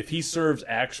 but if he serves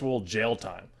actual jail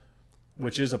time,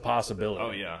 which is a possibility.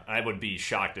 Oh, yeah. I would be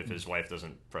shocked if his wife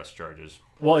doesn't press charges.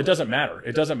 Well, it doesn't matter.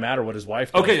 It doesn't matter what his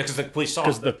wife does. Okay, because the police saw it.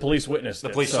 Because the police witnessed it.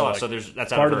 The police saw it, so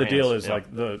that's out part of of her the deal hands. is, like,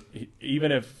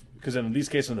 even if... Because in these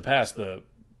cases in the past, the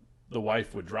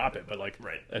wife would drop it, but, like,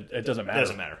 it doesn't matter. It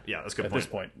doesn't matter. Yeah, that's a good at point.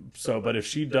 this point. So, but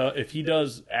if he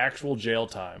does actual jail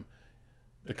time,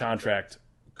 the contract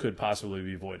could possibly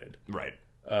be voided. Right.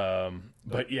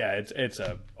 But yeah, it's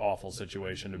a awful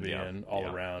situation to be in all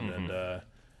around, Mm-hmm.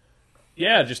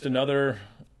 and just another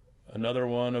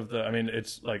one of the. I mean,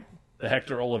 it's like the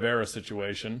Hector Oliveira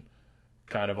situation,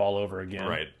 kind of all over again.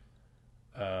 Right.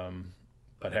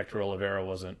 But Hector Oliveira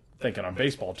wasn't thinking on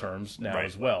baseball terms now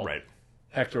as well. Right.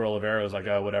 Hector Olivera was like,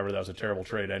 oh, whatever, that was a terrible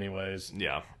trade anyways.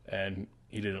 Yeah. And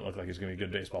he didn't look like he was going to be a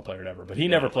good baseball player ever. But he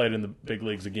never played in the big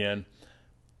leagues again.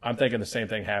 I'm thinking the same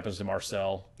thing happens to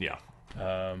Marcell. Yeah.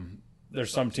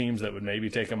 There's some teams that would maybe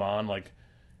take him on, like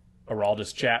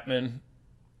Aroldis Chapman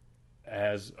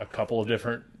has a couple of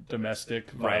different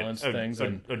domestic violence things.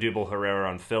 And Odubel Herrera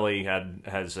on Philly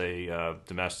has a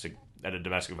domestic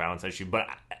violence issue, but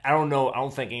I don't know. I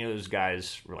don't think any of those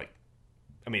guys were like.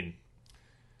 I mean,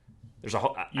 there's a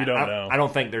whole. You don't know. I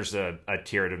don't think there's a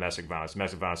tier of domestic violence.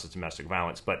 Domestic violence is domestic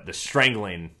violence, but the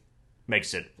strangling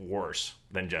makes it worse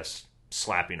than just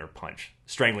slapping or punch.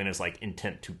 Strangling is like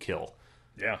intent to kill.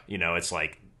 Yeah, it's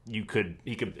like he could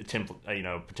attempt,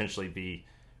 potentially be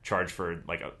charged for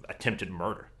like attempted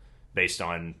murder based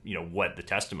on what the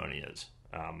testimony is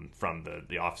from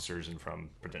the officers and from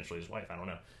potentially his wife. I don't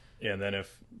know. Yeah, and then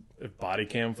if body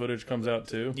cam footage comes out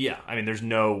too. Yeah, I mean, there's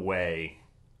no way.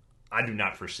 I do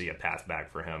not foresee a path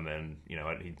back for him, and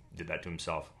he did that to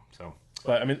himself. So,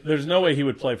 but I mean, there's no way he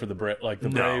would play for the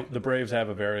No. The Braves have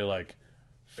a very like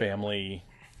family.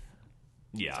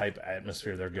 Yeah. Type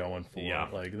atmosphere they're going for. Yeah.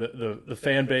 Like the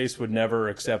fan base would never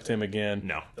accept him again.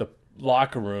 No. The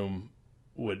locker room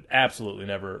would absolutely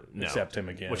never accept him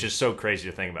again. Which is so crazy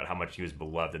to think about how much he was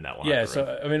beloved in that locker room. Yeah,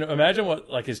 so I mean, imagine what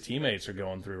like his teammates are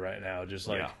going through right now. Just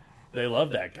like they love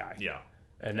that guy. Yeah.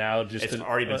 And now it's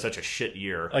already been such a shit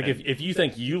year. Like if you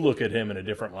think you look at him in a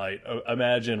different light,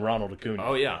 imagine Ronald Acuna.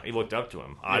 Oh yeah, he looked up to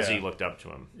him. Ozzie looked up to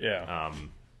him. Yeah.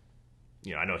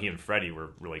 I know he and Freddie were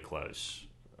really close.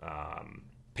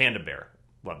 Panda Bear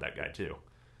loved that guy too.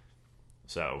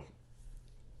 So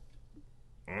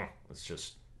it's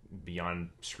just beyond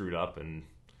screwed up, and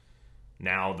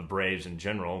now the Braves in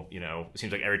general, it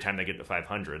seems like every time they get to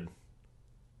 500,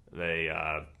 they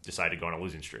decide to go on a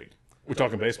losing streak. We're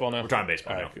talking baseball now? We're talking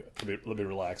baseball now. Let me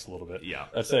relax a little bit. Yeah.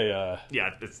 That's a...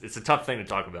 yeah, it's a tough thing to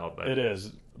talk about. But it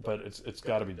is, but it's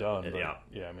got to be done. But, yeah.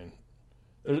 Yeah, I mean,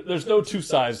 there's no two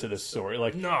sides to this story.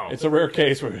 Like, no. It's a rare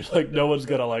case where like no one's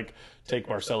going to like take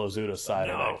Marcelo Zuta's side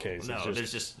of that case. No,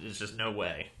 there's just no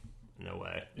way. No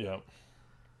way. Yeah.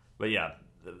 But yeah,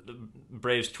 the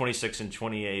Braves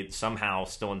 26-28, somehow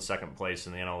still in second place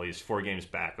in the NL East, 4 games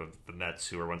back of the Mets,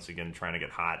 who are once again trying to get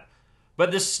hot. But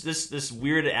this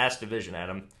weird ass division,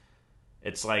 Adam.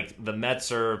 It's like the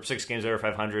Mets are 6 games over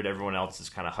 500. Everyone else is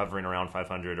kind of hovering around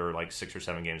 500 or like 6 or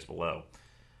 7 games below.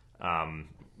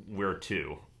 We're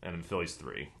 2, and the Phillies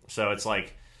 3. So it's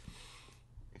like,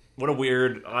 what a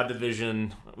weird, odd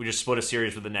division. We just split a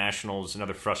series with the Nationals.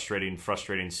 Another frustrating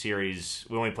series.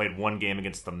 We only played 1 game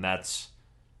against the Mets.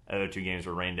 The other 2 games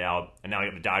were rained out. And now we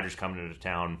got the Dodgers coming into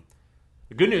town.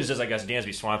 The good news is, I guess,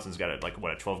 Dansby Swanson's got a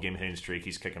 12-game hitting streak.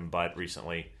 He's kicking butt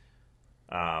recently.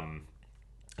 Acuna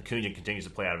continues to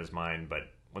play out of his mind. But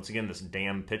once again, this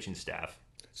damn pitching staff.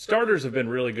 Starters have been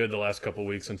really good the last couple of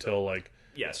weeks until, like...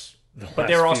 Yes. But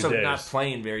they're also not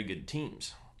playing very good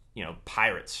teams.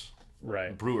 Pirates.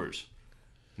 Right. Brewers.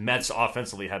 Mets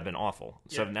offensively have been awful.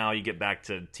 So now you get back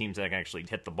to teams that can actually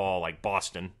hit the ball, like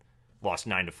Boston, lost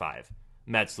 9-5.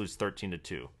 Mets lose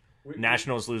 13-2.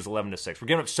 Nationals lose 11-6. We're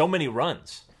giving up so many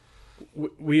runs.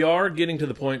 We are getting to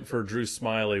the point for Drew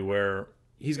Smyly where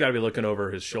he's got to be looking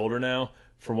over his shoulder now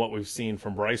from what we've seen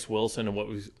from Bryce Wilson and what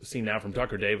we've seen now from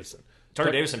Tucker Davidson.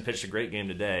 Tucker Davidson pitched a great game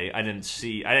today.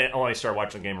 I only started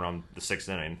watching the game around the 6th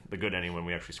inning, the good inning when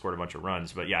we actually scored a bunch of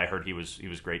runs. But yeah, I heard he was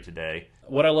great today.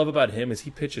 What I love about him is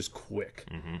he pitches quick,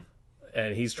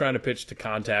 and he's trying to pitch to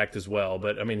contact as well.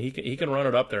 But I mean, he can run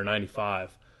it up there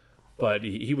 95. But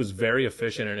he was very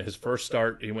efficient in his first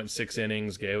start. He went 6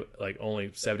 innings, gave like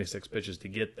only 76 pitches to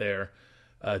get there.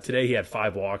 Today he had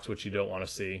 5 walks, which you don't want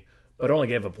to see, but only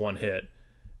gave up 1 hit.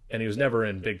 And he was never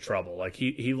in big trouble. Like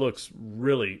he looks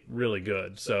really, really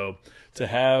good. So to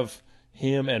have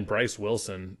him and Bryce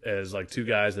Wilson as like 2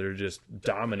 guys that are just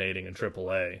dominating in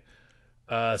AAA.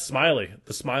 The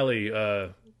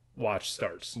Smyly watch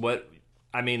starts.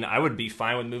 I would be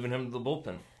fine with moving him to the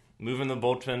bullpen. Moving the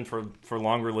bullpen for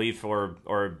long relief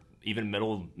or even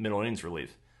middle innings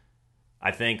relief.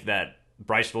 I think that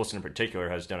Bryce Wilson in particular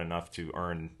has done enough to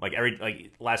earn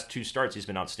last 2 starts he's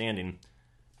been outstanding.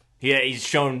 He's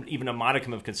shown even a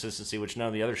modicum of consistency, which none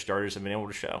of the other starters have been able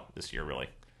to show this year, really.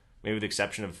 Maybe with the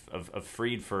exception of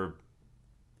Fried for,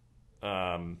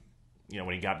 when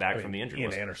he got back from the injury.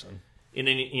 Ian Anderson.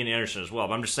 Ian Anderson as well.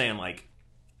 But I'm just saying,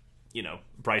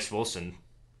 Bryce Wilson,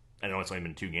 I know it's only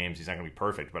been 2 games. He's not going to be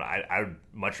perfect, but I would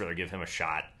much rather give him a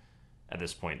shot at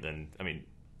this point than,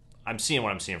 I'm seeing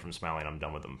what I'm seeing from Smyly, and I'm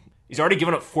done with him. He's already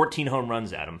given up 14 home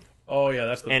runs, Adam. Oh, yeah,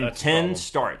 that's 10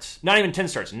 starts. Not even 10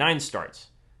 starts, 9 starts.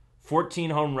 14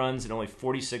 home runs in only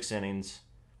 46 innings.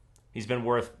 He's been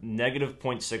worth negative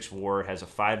 .6 WAR, has a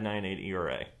 5.98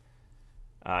 ERA.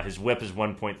 His WHIP is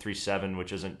 1.37,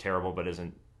 which isn't terrible, but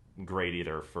isn't great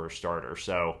either for a starter.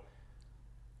 So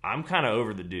I'm kind of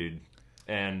over the dude.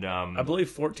 And I believe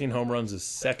 14 home runs is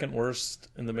second worst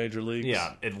in the major leagues.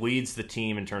 Yeah, it leads the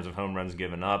team in terms of home runs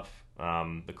given up.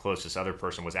 The closest other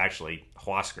person was actually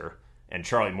Huascar, and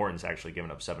Charlie Morton's actually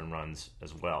given up 7 runs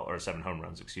as well, or 7 home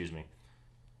runs, excuse me.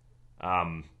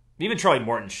 Even Charlie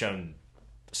Morton's shown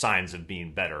signs of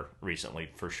being better recently,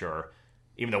 for sure.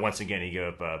 Even though, once again, he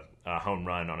gave up a home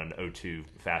run on an 0-2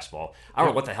 fastball. I don't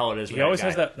know what the hell it is. He always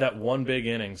has that one big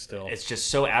inning still. It's just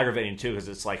so aggravating, too, because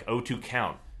it's like 0-2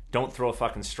 count. Don't throw a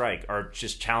fucking strike, or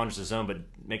just challenge the zone, but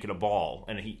make it a ball.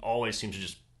 And he always seems to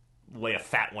just lay a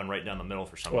fat one right down the middle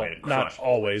for somebody to crush. Not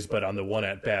always, but on the one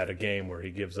at bat, a game where he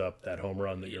gives up that home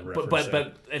run that you're referencing.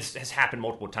 But it's has happened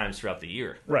multiple times throughout the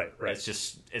year. Right. It's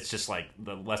just like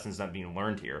the lesson's not being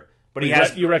learned here. But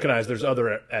you recognize there's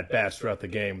other at bats throughout the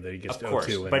game that he gets to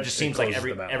 0-2. But it just seems like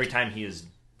every time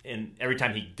every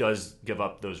time he does give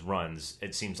up those runs,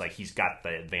 it seems like he's got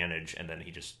the advantage, and then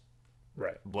he just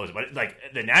blows it. But like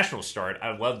the Nationals start,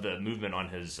 I love the movement on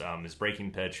his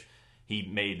breaking pitch. He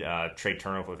made Trey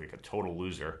Turner look like a total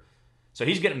loser, so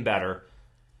he's getting better.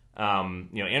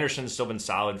 Anderson's still been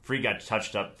solid. Fried got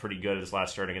touched up pretty good his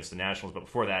last start against the Nationals, but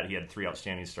before that, he had 3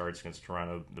 outstanding starts against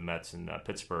Toronto, the Mets, and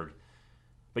Pittsburgh.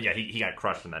 But yeah, he got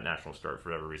crushed in that National start for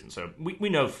whatever reason. So we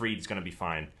know Fried's going to be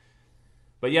fine.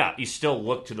 But yeah, you still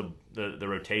look to the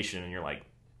rotation, and you're like,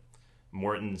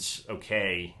 Morton's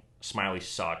okay, Smiley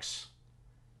sucks,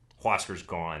 Huascar's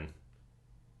gone.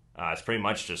 It's pretty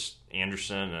much just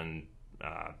Anderson and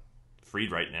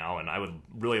Fried right now, and I would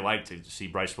really like to see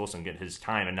Bryce Wilson get his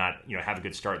time and not have a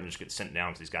good start and just get sent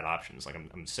down because he's got options. Like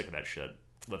I'm sick of that shit.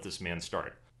 Let this man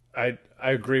start. I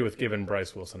agree with giving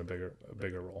Bryce Wilson a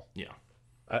bigger role. Yeah.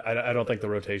 I don't think the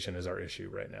rotation is our issue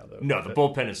right now, though. No, the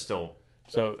bullpen is still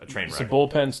a train wreck. Some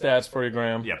bullpen stats for you,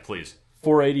 Graham. Yeah, please.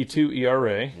 4.82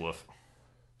 ERA. Woof.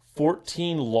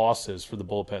 14 losses for the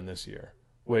bullpen this year,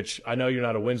 which I know you're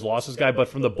not a wins-losses guy, but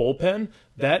from the bullpen,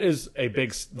 that is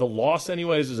the loss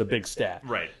anyways is a big stat.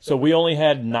 Right. So we only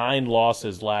had 9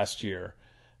 losses last year,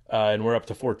 and we're up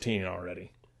to 14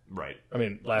 already. Right. I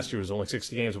mean, last year was only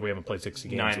 60 games, but we haven't played 60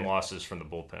 games 9 yet. losses from the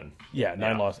bullpen. Yeah,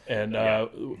 9 losses. And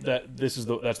that's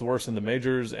the worst in the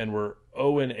majors, and we're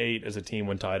 0-8 as a team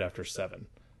when tied after 7.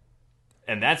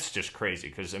 And that's just crazy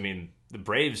because, I mean, the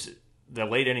Braves, the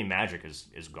late inning magic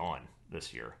is gone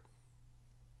this year.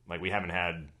 Like, I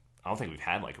don't think we've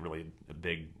had, like, really a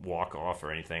big walk-off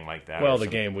or anything like that. Well, the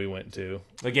game we went to.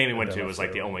 The game we went to was,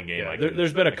 like, the only game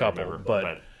there's been a couple,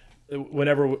 but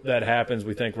whenever that happens,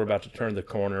 we think we're about to turn the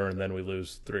corner, and then we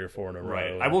lose 3 or 4 in a row.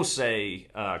 Right. I will say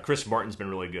Chris Martin's been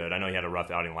really good. I know he had a rough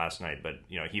outing last night, but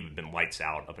he'd been lights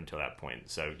out up until that point.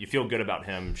 So you feel good about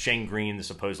him. Shane Green is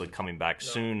supposedly coming back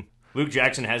soon. Luke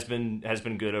Jackson has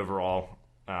been good overall,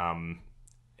 and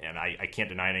I can't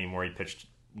deny it anymore. He pitched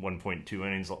 1.2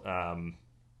 innings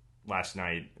last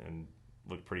night and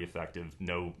looked pretty effective.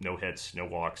 No hits, no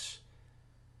walks.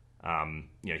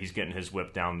 He's getting his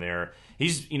whip down there.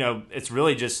 He's, it's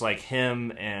really just like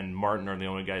him and Martin are the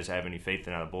only guys I have any faith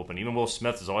in out of the bullpen. Even Will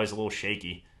Smith is always a little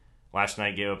shaky. Last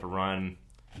night gave up a run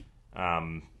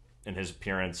in his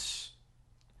appearance.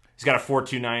 He's got a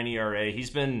 4.29 ERA.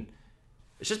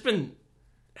 It's just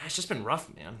been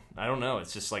rough, man. I don't know.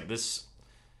 It's just like this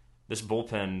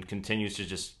bullpen continues to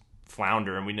just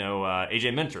flounder, and we know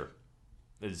AJ Minter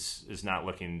is not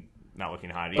looking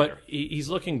hot either. But he's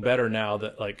looking better now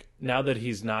that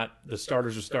he's not. The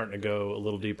starters are starting to go a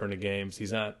little deeper into games. He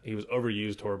was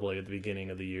overused horribly at the beginning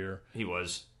of the year. He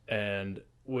was, and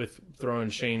with throwing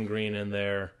Shane Green in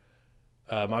there,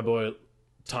 my boy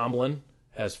Tomlin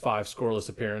has 5 scoreless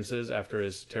appearances after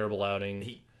his terrible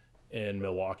outing in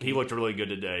Milwaukee. He looked really good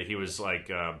today. He was like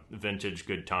vintage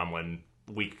good Tomlin,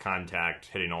 weak contact,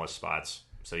 hitting all his spots.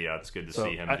 So, yeah, it's good to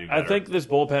see him do better. I think this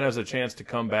bullpen has a chance to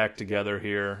come back together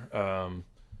here.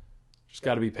 Just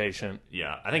got to be patient.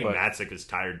 Yeah, I think Matzik is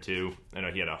tired, too. I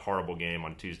know he had a horrible game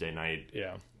on Tuesday night.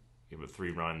 Yeah. He gave up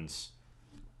 3 runs.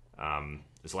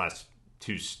 His last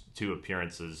two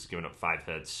appearances, giving up 5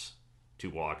 hits,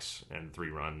 2 walks, and 3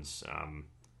 runs.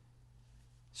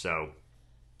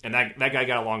 And that guy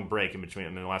got a long break in between. I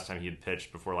mean, the last time he had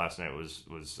pitched before last night was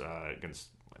against,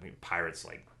 I think, Pirates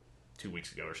like 2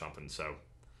 weeks ago or something. So,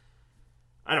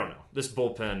 I don't know. This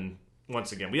bullpen,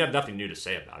 once again, we have nothing new to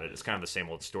say about it. It's kind of the same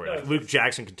old story. Like, Luke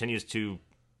Jackson continues to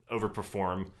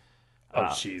overperform. Oh,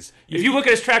 jeez. If you look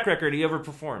at his track record, he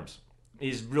overperforms.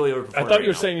 He's really overperforming. I thought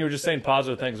you were just saying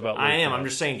positive things about Luke. I am. I'm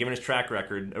just saying, given his track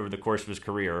record over the course of his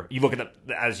career, you look at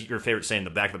as your favorite saying,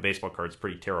 the back of the baseball card is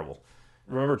pretty terrible.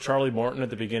 Remember Charlie Morton at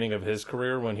the beginning of his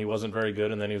career when he wasn't very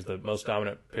good, and then he was the most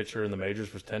dominant pitcher in the majors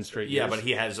for 10 straight years? Yeah, but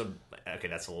he has okay,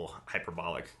 that's a little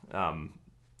hyperbolic.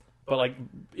 But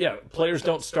players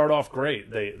don't start off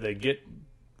great. They get,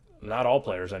 not all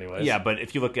players anyways. Yeah, but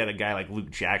if you look at a guy like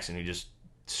Luke Jackson, who just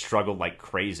struggled like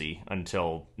crazy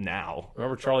until now.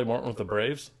 Remember Charlie Morton with the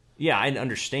Braves? Yeah, I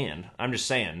understand. I'm just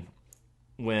saying,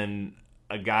 when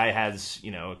a guy has,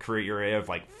 a career ERA of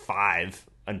like 5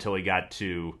 until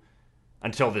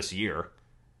this year,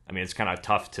 I mean, it's kind of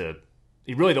tough to.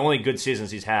 Really, the only good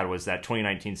seasons he's had was that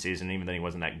 2019 season. Even then, he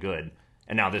wasn't that good,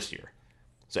 and now this year.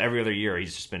 So every other year,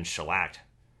 he's just been shellacked.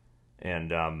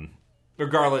 And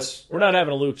regardless, we're not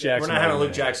having a Luke Jackson. We're not having a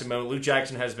Luke Jackson moment. Luke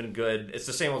Jackson has been good. It's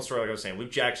the same old story like I was saying.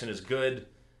 Luke Jackson is good.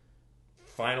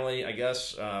 Finally, I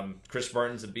guess. Chris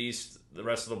Barton's a beast. The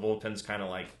rest of the bullpen's kind of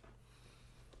like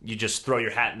you just throw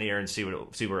your hat in the air and see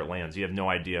where it lands. You have no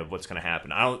idea of what's going to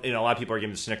happen. A lot of people are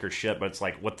giving Snickers shit, but it's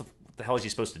like, what the hell is he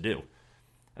supposed to do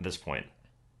at this point?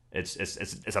 It's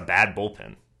a bad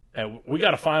bullpen. And we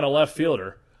got to find a left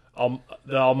fielder.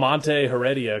 The Almonte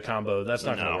Heredia combo, that's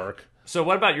not going to work. So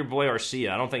what about your boy Arcia?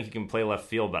 I don't think he can play left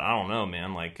field, but I don't know,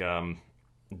 man. Like,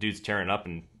 dude's tearing up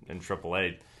in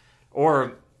AAA.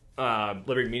 Or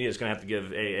Liberty Media is going to have to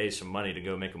give AA some money to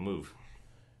go make a move.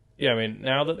 Yeah, I mean,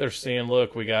 now that they're seeing,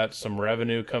 look, we got some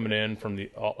revenue coming in from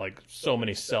so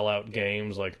many sellout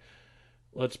games. Like,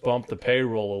 let's bump the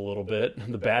payroll a little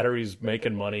bit. The battery's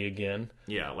making money again.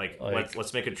 Yeah,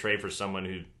 let's make a trade for someone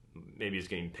who maybe is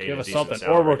getting paid. Give us something,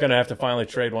 salary. Or we're going to have to finally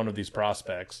trade one of these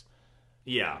prospects.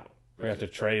 Yeah, we have to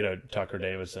trade a Tucker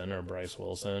Davidson or Bryce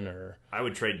Wilson or. I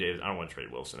would trade Davidson. I don't want to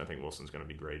trade Wilson. I think Wilson's going to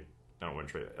be great. I don't want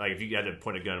to trade. Like, if you had to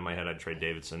point a gun in my head, I'd trade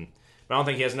Davidson. But I don't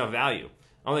think he has enough value.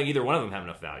 I don't think either one of them have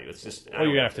enough value. It's just. Well,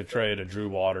 you're gonna have to trade a Drew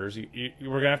Waters. We're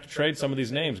gonna have to trade some of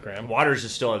these names, Graham. Waters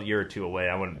is still a year or two away.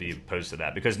 I wouldn't be opposed to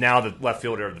that because now the left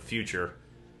fielder of the future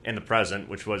and the present,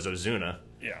 which was Ozuna.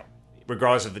 Yeah.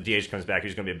 Regardless if the DH comes back,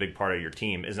 who's going to be a big part of your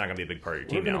team, is not going to be a big part of your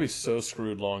team. We're going to be so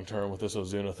screwed long term with this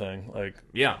Ozuna thing. Like,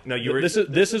 yeah, no, This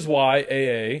is why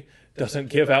AA doesn't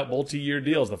give out multi-year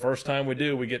deals. The first time we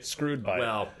do, we get screwed by it.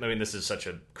 Well, I mean, this is such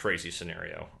a crazy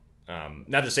scenario.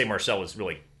 Not to say Marcel was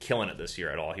really killing it this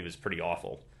year at all. He was pretty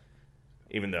awful.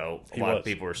 Even though a lot of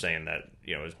people were saying that,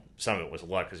 some of it was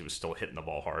luck because he was still hitting the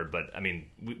ball hard. But, I mean,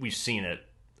 we've seen it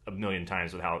a million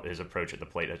times with how his approach at the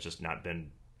plate has just not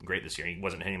been great this year. He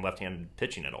wasn't hitting left-handed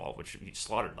pitching at all, which he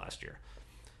slaughtered last year.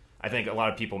 I think a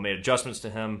lot of people made adjustments to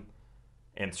him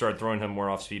and started throwing him more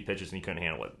off-speed pitches, and he couldn't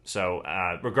handle it. So,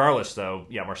 regardless, though,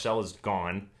 yeah, Marcel is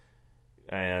gone.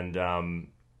 And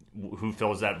who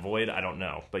fills that void? I don't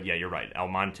know. But, yeah, you're right.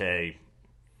 Almonte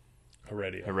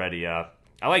Heredia.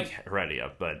 I like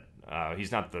Heredia, but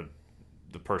he's not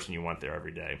the person you want there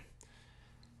every day.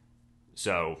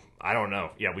 So, I don't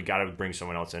know. Yeah, we got to bring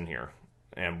someone else in here.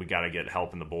 And we got to get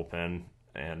help in the bullpen.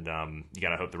 And you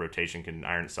got to hope the rotation can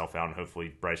iron itself out. And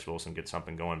hopefully Bryce Wilson gets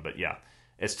something going. But, yeah,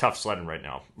 it's tough sledding right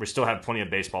now. We still have plenty of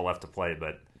baseball left to play.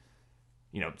 But,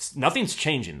 nothing's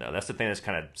changing, though. That's the thing that's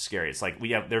kind of scary. It's like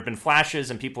there have been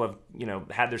flashes and people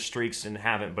have, had their streaks and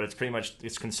haven't. But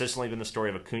it's consistently been the story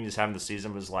of Acuna's having the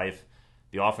season of his life.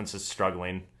 The offense is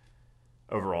struggling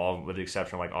overall, with the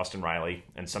exception of like Austin Riley,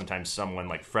 and sometimes someone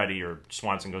like Freddie or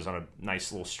Swanson goes on a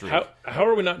nice little streak. How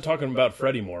are we not talking about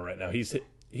Freddie more right now? He's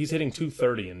hitting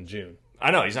 230 in June.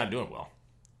 I know he's not doing well.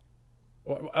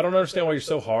 I don't understand why you're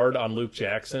so hard on Luke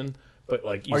Jackson, but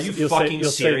like, are you fucking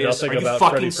serious? Are you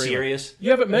fucking serious?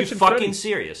 You haven't mentioned. Are you fucking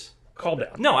serious? Calm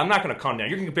down. No, I'm not going to calm down.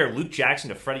 You're going to compare Luke Jackson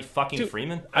to Freddie fucking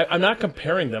Freeman? I'm not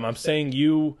comparing them. I'm saying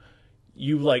you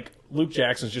like Luke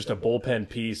Jackson's just a bullpen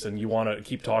piece, and you want to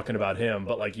keep talking about him,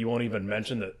 but like you won't even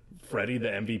mention that Freddie, the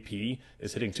MVP,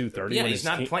 is hitting 230. Yeah, he's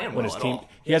not playing well at all.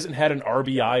 He hasn't had an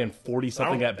RBI in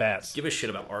 40-something at bats. Give a shit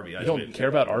about RBIs. You don't care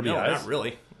about RBIs? No, not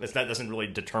really. That doesn't really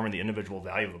determine the individual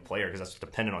value of a player because that's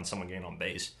dependent on someone getting on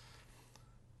base.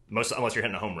 Unless you're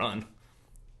hitting a home run.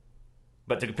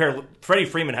 But to compare, Freddie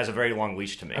Freeman has a very long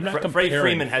leash to me. Freddie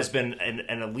Freeman has been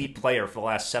an elite player for the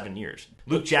last 7 years.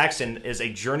 Luke Jackson is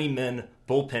a journeyman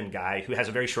bullpen guy who has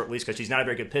a very short leash because he's not a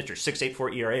very good pitcher.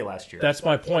 6.84 ERA last year. That's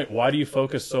my point. Why do you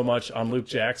focus so much on Luke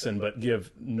Jackson but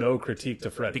give no critique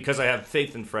to Freddie? Because I have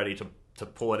faith in Freddie to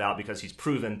pull it out because he's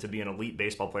proven to be an elite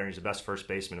baseball player and he's the best first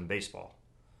baseman in baseball.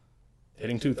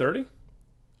 Hitting 230?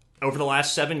 Over the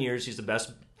last 7 years, he's the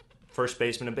best first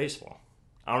baseman in baseball.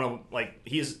 I don't know, like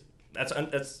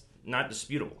that's not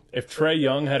disputable. If Trae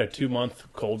Young had a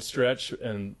 2-month cold stretch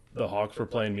and the Hawks were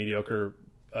playing mediocre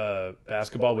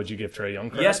basketball, would you give Trae Young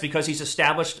credit? Yes, because he's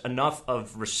established enough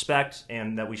of respect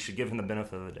and that we should give him the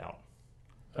benefit of the doubt.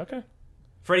 Okay.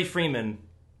 Freddie Freeman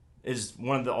is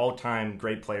one of the all-time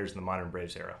great players in the modern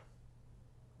Braves era.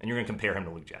 And you're going to compare him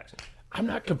to Luke Jackson. I'm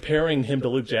not comparing him to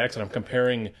Luke Jackson. I'm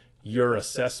comparing your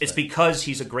assessment. It's because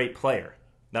he's a great player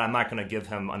that I'm not going to give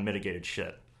him unmitigated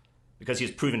shit. Because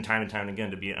he's proven time and time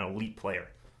again to be an elite player.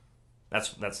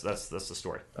 That's the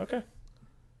story. Okay.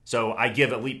 So I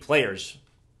give elite players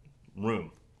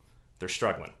room. They're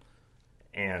struggling.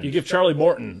 And You give Charlie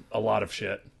Morton a lot of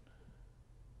shit,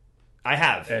 I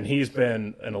have. and he's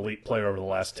been an elite player over the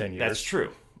last 10 years. That's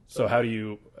true. So how do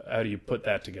you put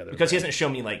that together? Because he hasn't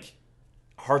shown me like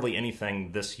hardly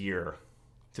anything this year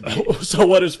to be. So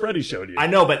what has Freddie showed you? I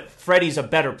know, but Freddie's a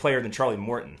better player than Charlie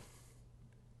Morton.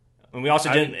 And we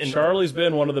also didn't. Charlie's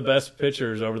been one of the best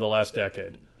pitchers over the last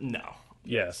decade. No.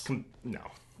 Yes. No.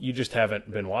 You just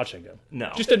haven't been watching him.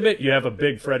 No. Just admit you have a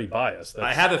big Freddie bias.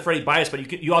 I have a Freddie bias,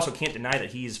 but you also can't deny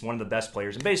that he's one of the best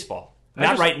players in baseball.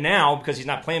 Not right now because he's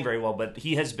not playing very well, but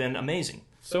he has been amazing.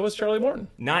 So is Charlie Morton.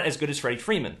 Not as good as Freddie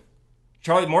Freeman.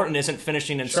 Charlie Morton isn't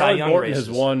finishing in Cy Charlie Young Morton races.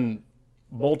 has won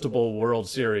multiple World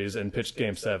Series and pitched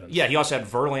Game 7s. Yeah, he also had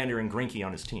Verlander and Greinke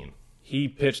on his team. He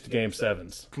pitched Game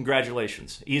 7s.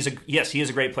 Congratulations. He is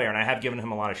a great player, and I have given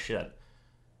him a lot of shit.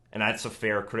 And that's a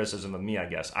fair criticism of me, I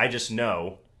guess. I just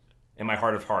know, in my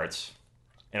heart of hearts,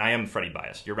 and I am Freddie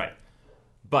biased, you're right.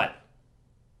 But,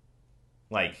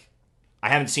 like, I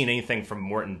haven't seen anything from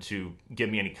Morton to give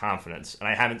me any confidence, and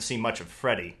I haven't seen much of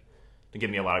Freddie to give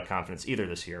me a lot of confidence either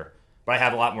this year. But I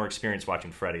have a lot more experience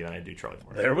watching Freddie than I do Charlie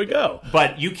Morton. There we go.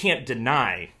 But you can't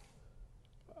deny.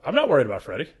 I'm not worried about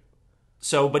Freddie.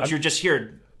 But you're just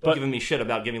here giving me shit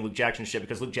about giving Luke Jackson shit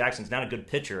because Luke Jackson's not a good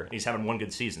pitcher, and he's having one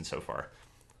good season so far.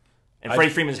 And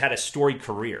Freddie Freeman's had a storied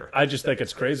career. I just think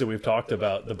it's crazy. We've talked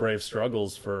about the Braves'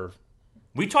 struggles for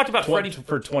We talked about Freddie.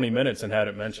 for 20 minutes and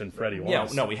hadn't mentioned Freddie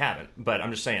once. Yeah, no, we haven't. But I'm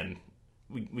just saying,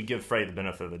 we give Freddie the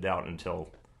benefit of the doubt until.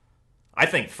 I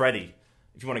think Freddie,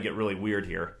 if you want to get really weird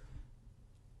here,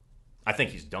 I think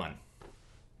he's done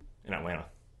in Atlanta.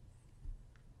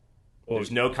 Well,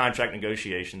 There's no contract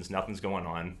negotiations. Nothing's going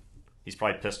on. He's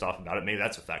probably pissed off about it. Maybe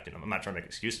that's affecting him. I'm not trying to make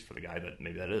excuses for the guy, but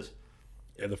maybe that is.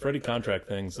 Yeah, the Freddie contract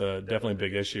thing's definitely a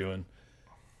big issue, and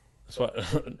that's what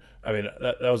I mean.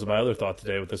 That was my other thought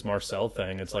today with this Marcel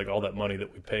thing. It's like all that money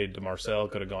that we paid to Marcel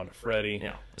could have gone to Freddie.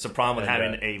 Yeah, it's a problem with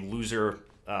having a loser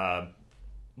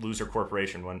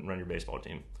corporation run your baseball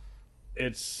team.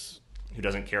 It's who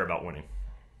doesn't care about winning.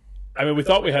 I mean, we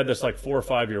thought we had this like 4 or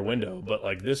 5 year window, but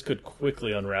like this could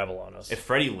quickly unravel on us. If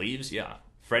Freddie leaves,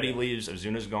 Freddie leaves,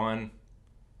 Ozuna's gone.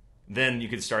 Then you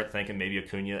could start thinking maybe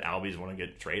Acuna, Albies want to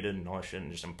get traded and all that shit and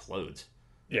just implodes.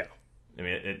 Yeah. I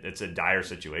mean, it's a dire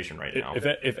situation right now.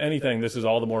 If anything, this is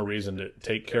all the more reason to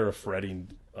take care of Freddie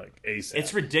like ASAP.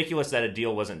 It's ridiculous that a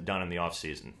deal wasn't done in the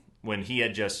offseason when he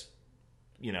had just,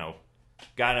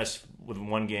 got us with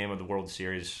one game of the World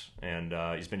Series and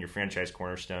he's been your franchise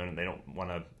cornerstone and they don't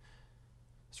want to.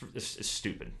 It's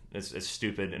stupid. It's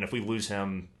stupid. And if we lose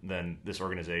him, then this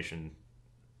organization,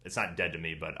 it's not dead to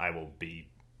me, but I will be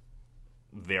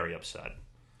very upset.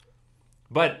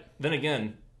 But then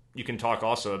again, you can talk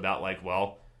also about like,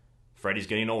 well, Freddie's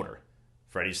getting older.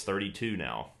 Freddie's 32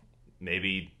 now.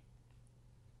 Maybe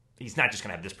he's not just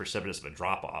going to have this precipitous of a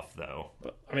drop off, though.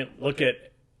 I mean, look at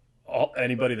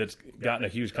anybody that's gotten a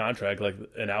huge contract, like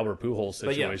an Albert Pujols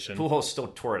situation. But yeah, Pujols still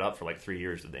tore it up for like 3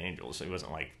 years with the Angels. So he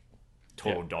wasn't like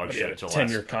total dog shit to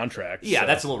 10-year contract. Yeah, so.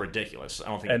 That's a little ridiculous. I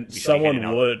don't think. And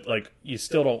someone would like you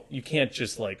still don't. You can't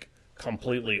just like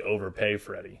completely overpay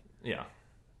Freddie. Yeah.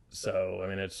 So I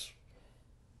mean, it's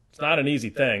not an easy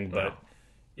thing, but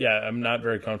yeah, I'm not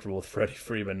very comfortable with Freddie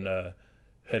Freeman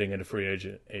heading into free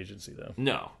agency though.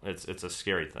 No, it's a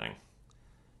scary thing,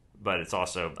 but it's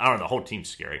also I don't know. The whole team's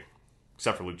scary,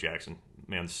 except for Luke Jackson.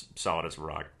 Man's solid as a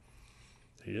rock.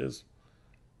 He is.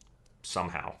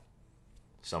 Somehow,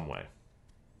 some way.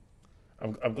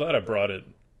 I'm glad I brought it.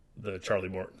 The Charlie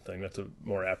Morton thing. That's a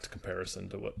more apt comparison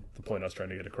to what the point I was trying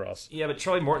to get across. Yeah, but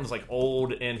Charlie Morton's like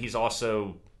old and he's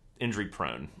also injury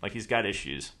prone. Like he's got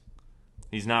issues.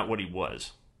 He's not what he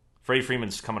was. Freddie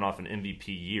Freeman's coming off an MVP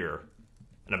year,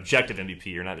 an objective MVP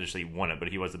year. Not just that he won it, but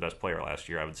he was the best player last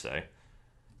year, I would say.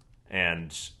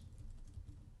 And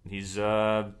he's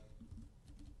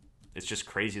it's just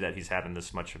crazy that he's having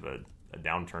this much of a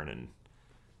downturn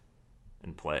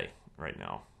in play right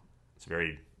now. It's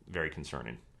very, very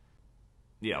concerning.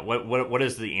 Yeah, what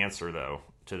is the answer though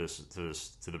to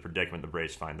the predicament the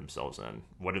Braves find themselves in?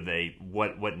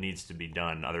 What needs to be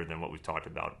done other than what we've talked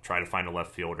about? Try to find a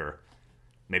left fielder,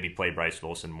 maybe play Bryce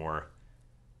Wilson more.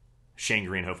 Shane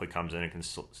Green hopefully comes in and can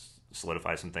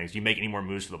solidify some things. Do you make any more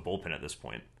moves for the bullpen at this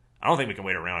point? I don't think we can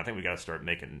wait around. I think we got to start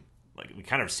making we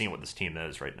kind of seen what this team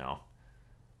is right now.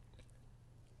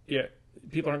 Yeah,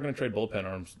 people aren't going to trade bullpen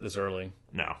arms this early.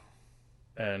 No.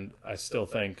 And I still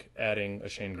think adding a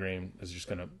Shane Green is just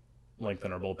going to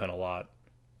lengthen our bullpen a lot.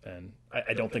 And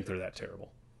I don't think they're that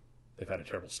terrible. They've had a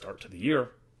terrible start to the year.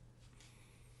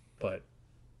 But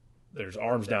there's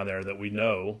arms down there that we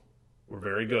know were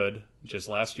very good just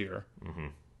last year.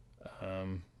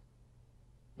 Mm-hmm.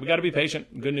 We got to be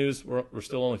patient. Good news, we're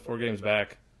still only 4 games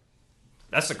back.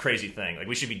 That's the crazy thing. Like,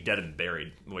 we should be dead and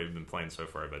buried the way we've been playing so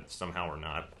far, but somehow we're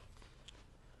not.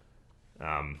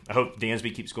 I hope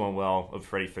Dansby keeps going well. Hope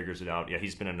Freddie figures it out. Yeah,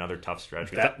 he's been another tough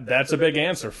stretch. That's a big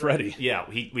answer, Freddie. Yeah,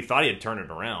 we thought he had turned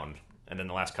it around, and then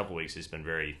the last couple of weeks he's been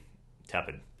very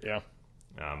tepid. Yeah.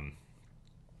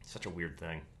 Such a weird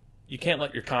thing. You can't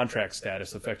let your contract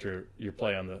status affect your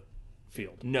play on the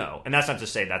field. No, and that's not to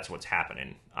say that's what's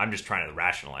happening. I'm just trying to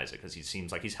rationalize it because he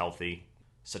seems like he's healthy.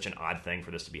 Such an odd thing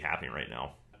for this to be happening right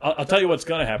now. I'll tell you what's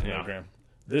going to happen, Yeah. Graham.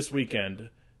 This weekend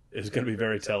is going to be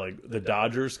very telling. The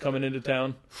Dodgers coming into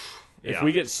town. If Yeah.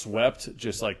 we get swept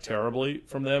just like terribly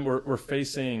from them, we're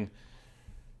facing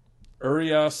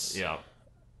Urias, Yeah,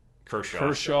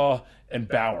 Kershaw, and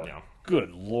Bauer. Yeah.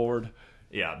 Good Lord.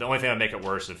 Yeah, the only thing that would make it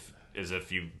worse is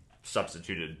if you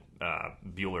substituted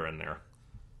Bueller in there.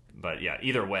 But yeah,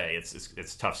 either way,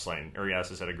 it's tough sledding. Urias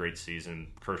has had a great season.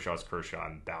 Kershaw's Kershaw,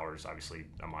 and Bauer's obviously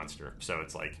a monster. So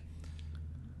it's like,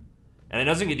 and it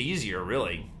doesn't get easier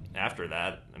really after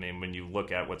that. I mean, when you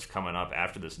look at what's coming up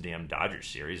after this damn Dodgers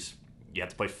series, you have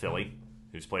to play Philly,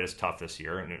 who's played us tough this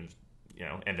year, and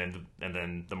and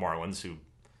then the Marlins, who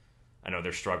I know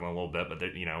they're struggling a little bit, but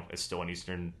it's still an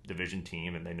Eastern Division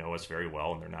team, and they know us very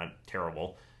well, and they're not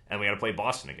terrible. And we got to play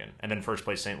Boston again, and then first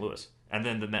place St. Louis, and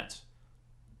then the Mets.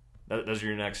 Those are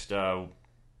your next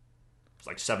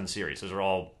like 7 series. Those are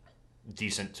all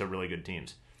decent to really good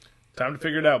teams. Time to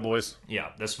figure it out, boys.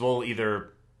 Yeah, this will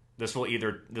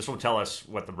tell us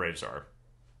what the Braves are.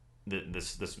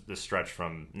 This stretch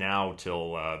from now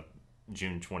till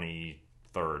June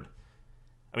 23rd.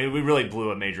 I mean, we really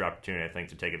blew a major opportunity, I think,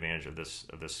 to take advantage of this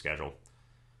schedule.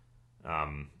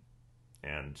 And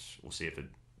we'll see if it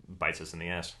bites us in the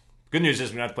ass. Good news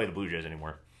is we don't have to play the Blue Jays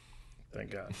anymore.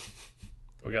 Thank God.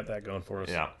 We got that going for us.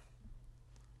 Yeah.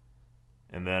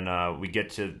 And then we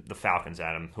get to the Falcons,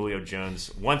 Adam. Julio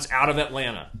Jones, once out of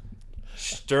Atlanta.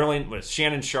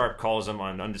 Shannon Sharp calls him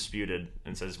on Undisputed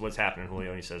and says, "What's happening, Julio?"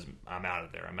 And he says, "I'm out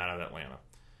of there. I'm out of Atlanta."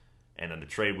 And then the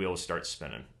trade wheels start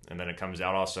spinning. And then it comes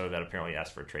out also that apparently he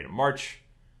asked for a trade in March.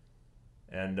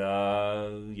 And,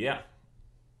 yeah.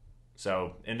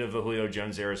 So, end of the Julio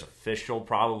Jones era is official.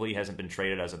 Probably hasn't been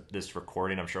traded as of this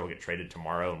recording. I'm sure he'll get traded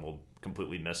tomorrow and we'll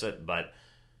completely miss it.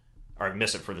 Or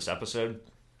miss it for this episode.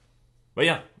 But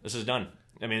yeah, this is done.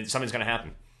 I mean, something's going to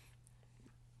happen.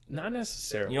 Not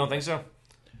necessarily. You don't think so?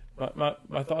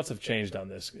 My thoughts have changed on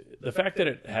this. The fact that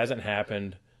it hasn't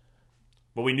happened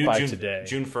Well, we knew by June today.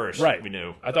 June 1st. Right. We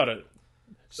knew. I thought it.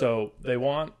 So they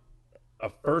want a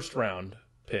first-round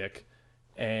pick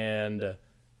and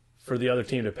for the other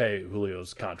team to pay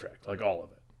Julio's contract, like all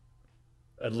of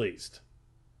it, at least.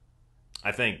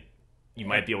 I think you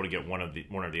might be able to get one or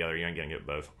the other. You ain't going to get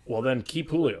both. Well, then keep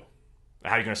Julio.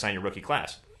 How are you going to sign your rookie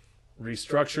class?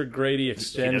 Restructure Grady,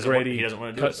 extend doesn't Grady, want- he doesn't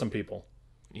want to do cut it. some people.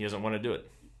 He doesn't want to do it.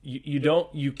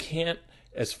 You can't,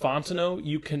 as Fontenot,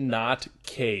 you cannot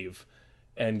cave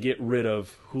and get rid of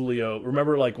Julio.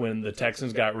 Remember, like, when the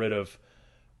Texans got rid of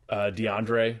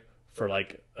DeAndre for,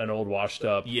 like, an old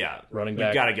washed-up running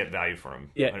back? You got to get value for him.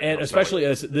 Yeah, and especially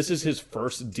as this is his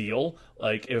first deal.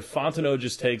 Like, if Fontenot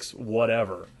just takes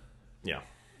whatever, Yeah.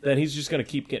 then he's just going to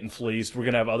keep getting fleeced. We're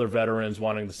going to have other veterans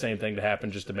wanting the same thing to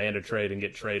happen, just demand a trade and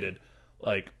get traded.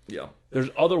 Like, Yeah. there's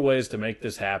other ways to make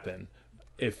this happen.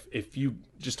 If you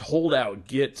just hold out,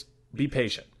 be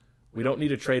patient. We don't need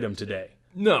to trade him today.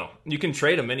 No, you can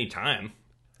trade him anytime.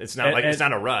 It's not it's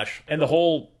not a rush. And the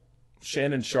whole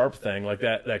Shannon Sharp thing, like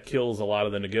that kills a lot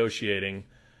of the negotiating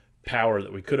power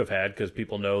that we could have had because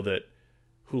people know that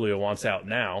Julio wants out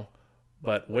now.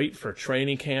 But wait for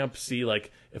training camp, see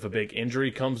like if a big injury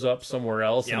comes up somewhere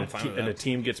else Yeah, I'm fine with that. a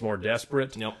team gets more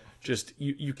desperate. Nope. Just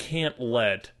you can't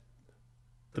let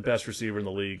the best receiver in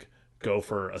the league go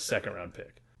for a second-round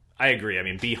pick. I agree. I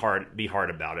mean, be hard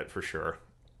about it for sure.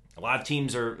 A lot of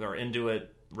teams are into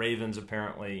it. Ravens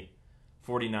apparently,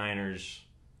 49ers,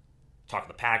 talk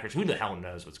the Packers. Who the hell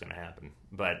knows what's going to happen?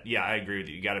 But yeah, I agree with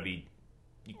you. You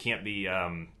can't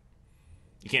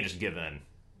just give in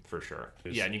for sure.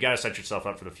 Yeah, and you got to set yourself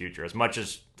up for the future. As much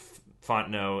as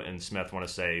Fontenot and Smith want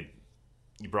to say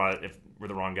you brought it, if we're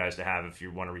the wrong guys to have if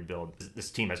you want to rebuild.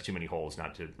 This team has too many holes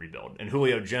not to rebuild. And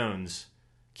Julio Jones,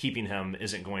 keeping him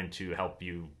isn't going to help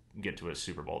you get to a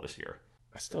Super Bowl this year.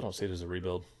 I still don't see it as a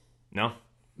rebuild. No?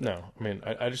 No, I mean,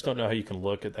 I just don't know how you can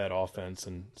look at that offense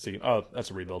and see, oh, that's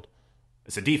a rebuild.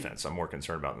 It's a defense I'm more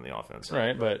concerned about than the offense.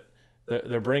 Right, but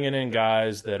they're bringing in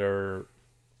guys that are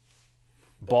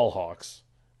ball hawks.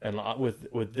 And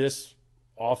with this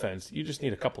offense, you just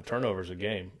need a couple turnovers a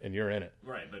game, and you're in it.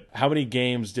 Right, but How many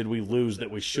games did we lose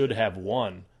that we should have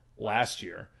won last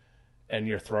year? And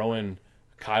you're throwing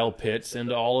Kyle Pitts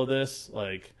into all of this?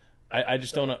 Like, I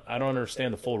just don't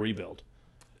understand the full rebuild.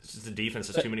 this is the defense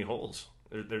has too many holes.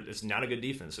 It's not a good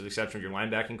defense, with the exception of your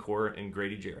linebacking core and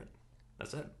Grady Jarrett.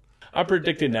 That's it. I'm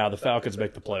predicting now the Falcons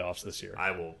make the playoffs this year.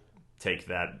 I will take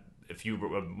that. If you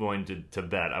were willing to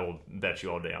bet, I will bet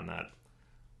you all day on that.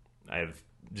 I have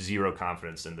zero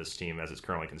confidence in this team as it's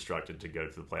currently constructed to go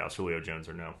to the playoffs, Julio Jones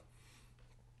or no.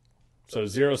 So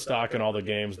zero stock in all the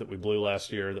games that we blew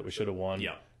last year that we should have won.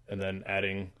 Yeah. And then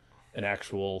adding an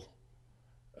actual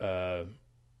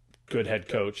good head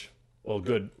coach. Well,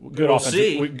 good offensive.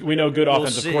 see. We know good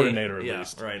offensive see. coordinator at Yeah,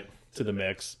 least right. to the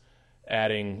mix.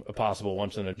 Adding a possible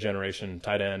once in a generation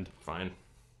tight end. Fine.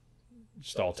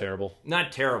 Just all terrible.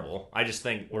 Not terrible. I just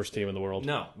think Worst team in the world.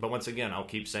 no. But once again, I'll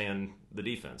keep saying the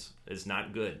defense is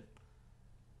not good,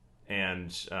 and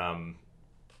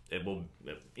it will.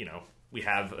 We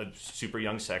have a super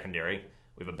young secondary.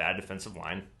 We have a bad defensive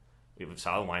line. We have a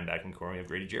solid linebacking core. We have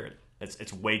Grady Jarrett.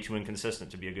 It's way too inconsistent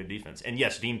to be a good defense. And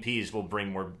yes, Dean Pease will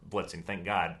bring more blitzing, thank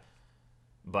God.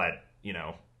 But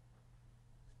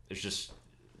it's just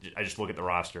I just look at the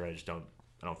roster. I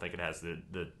don't think it has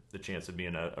the chance of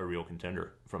being a real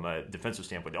contender from a defensive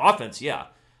standpoint. The offense, yeah,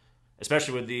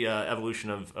 especially with the evolution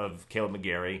of Caleb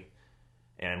McGarry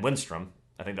and Lindstrom.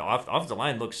 I think the offensive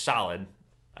line looks solid.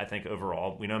 I think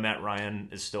overall, we know Matt Ryan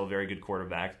is still a very good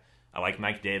quarterback. I like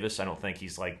Mike Davis. I don't think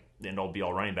he's like the end-all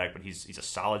be-all running back, but he's a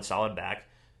solid back.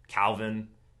 Calvin,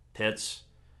 Pitts,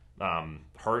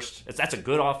 Hurst. That's a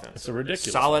good offense. It's a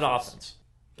ridiculous solid offense.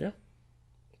 Yeah.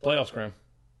 Playoffs, Graham.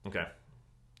 Okay.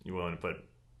 You willing to put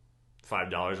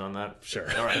 $5 on that? Sure.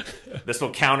 All right. This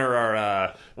will counter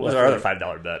our what was our other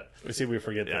 $5 bet? We see we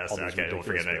forget that. Yeah, all these okay, we'll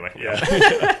forget ridiculous- it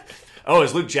anyway. Yeah. Oh,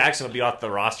 is Luke Jackson will be off the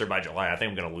roster by July? I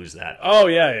think I'm going to lose that. Oh,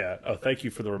 yeah. Oh, thank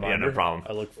you for the reminder. no problem.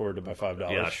 I look forward to my $5.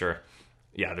 Yeah, sure.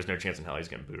 Yeah, there's no chance in hell he's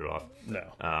getting booted off. No.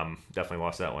 Definitely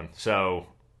lost that one. So,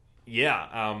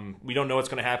 yeah, we don't know what's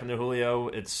going to happen to Julio.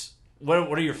 It's what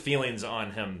are your feelings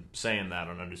on him saying that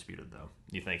on Undisputed, though?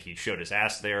 You think he showed his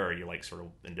ass there, or are you like sort of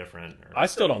indifferent? Or... I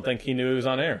still don't think he knew he was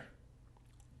on air.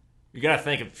 You got to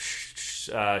think if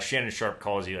Shannon Sharp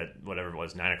calls you at whatever it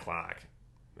was, 9 o'clock,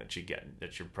 that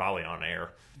you're probably on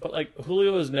air. But, like,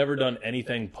 Julio has never done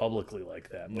anything publicly like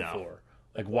that before.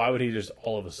 No. Like, why would he just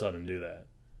all of a sudden do that?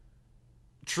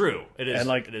 True. It is. And,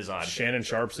 like, it is odd. Shannon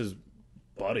Sharp's his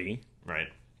buddy. Right.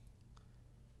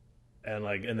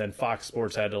 And then Fox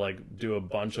Sports had to, like, do a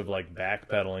bunch of, like,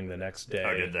 backpedaling the next day.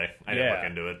 Oh, did they? I didn't look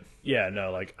into it. Yeah,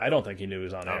 no, like, I don't think he knew he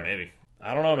was on Oh, air. maybe.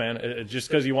 I don't know, man. Just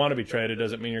because you want to be traded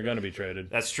doesn't mean you're going to be traded.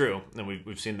 That's true, and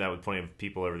we've seen that with plenty of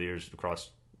people over the years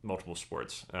across multiple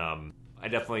sports. I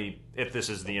definitely, if this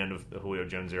is the end of the Julio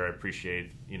Jones era, I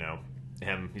appreciate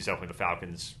him. He's definitely the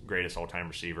Falcons' greatest all-time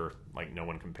receiver. Like, no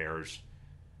one compares.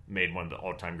 Made one of the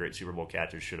all-time great Super Bowl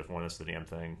catches. Should have won us the damn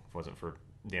thing if it wasn't for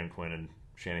Dan Quinn and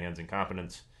Shanahan's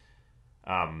incompetence.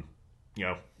 That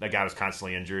guy was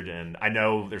constantly injured, and I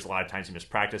know there's a lot of times he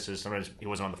missed practices. Sometimes he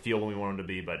wasn't on the field when we wanted him to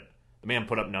be, but the man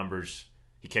put up numbers.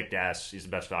 He kicked ass. He's the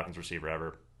best Falcons receiver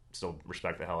ever. Still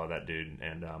respect the hell out of that dude.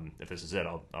 And if this is it,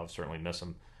 I'll certainly miss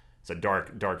him. It's a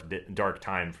dark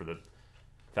time for the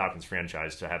Falcons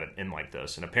franchise to have it end like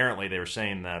this. And apparently they were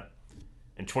saying that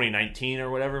in 2019 or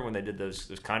whatever, when they did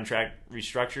those contract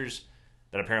restructures,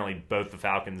 that apparently both the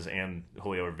Falcons and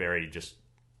Julio are very just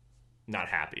not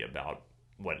happy about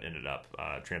what ended up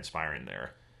transpiring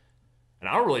there. And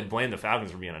I don't really blame the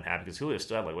Falcons for being unhappy because Julio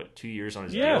still had 2 years on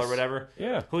his deal or whatever.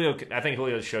 Yeah. I think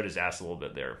Julio showed his ass a little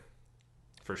bit there,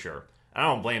 for sure. I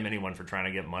don't blame anyone for trying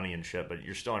to get money and shit, but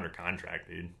you're still under contract,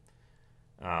 dude.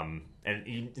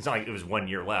 It's not like it was 1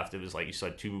 year left. It was like you still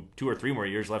had two or three more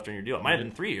years left on your deal. It might have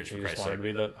been 3 years for He just Christ's wanted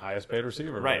sake. to be the highest paid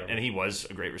receiver. Right, and he was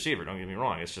a great receiver. Don't get me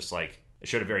wrong. It's just like it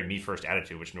showed a very me-first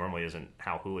attitude, which normally isn't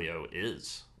how Julio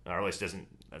is, or at least isn't.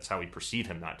 That's how we perceive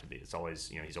him not to be. It's always,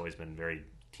 he's always been a very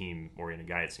team-oriented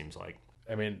guy. It seems like.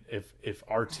 I mean, if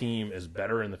our team is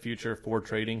better in the future for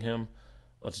trading him,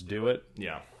 let's do it.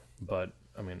 Yeah. But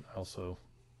I mean, I also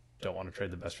don't want to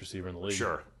trade the best receiver in the league.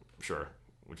 Sure.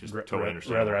 Which is totally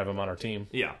understandable. Rather have him on our team.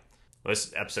 Yeah. Well,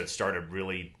 this episode started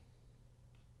really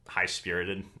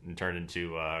high-spirited and turned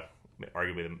into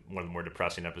arguably one of the more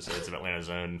depressing episodes of Atlanta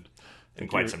Zone in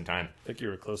quite some time. I think you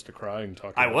were close to crying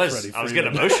talking I about was. Freddie I was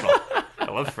Freeman. getting emotional.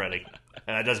 I love Freddie.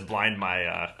 And that does blind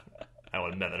my I'll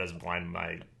admit that doesn't blind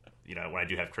my, when I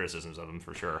do have criticisms of him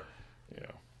for sure.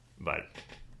 Yeah. But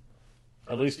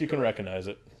at least you can recognize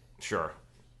it. Sure.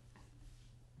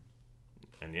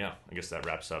 And yeah, I guess that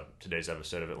wraps up today's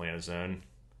episode of Atlanta Zone.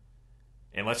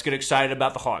 And let's get excited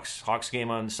about the Hawks. Hawks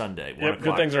game on Sunday. Yep,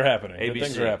 good things are happening. ABC. Good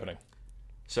things are happening.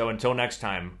 So until next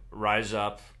time, rise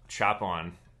up, chop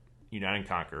on, unite and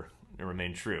conquer, and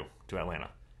remain true to Atlanta.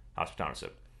 Hospitality.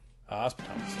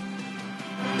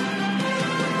 Hospitality.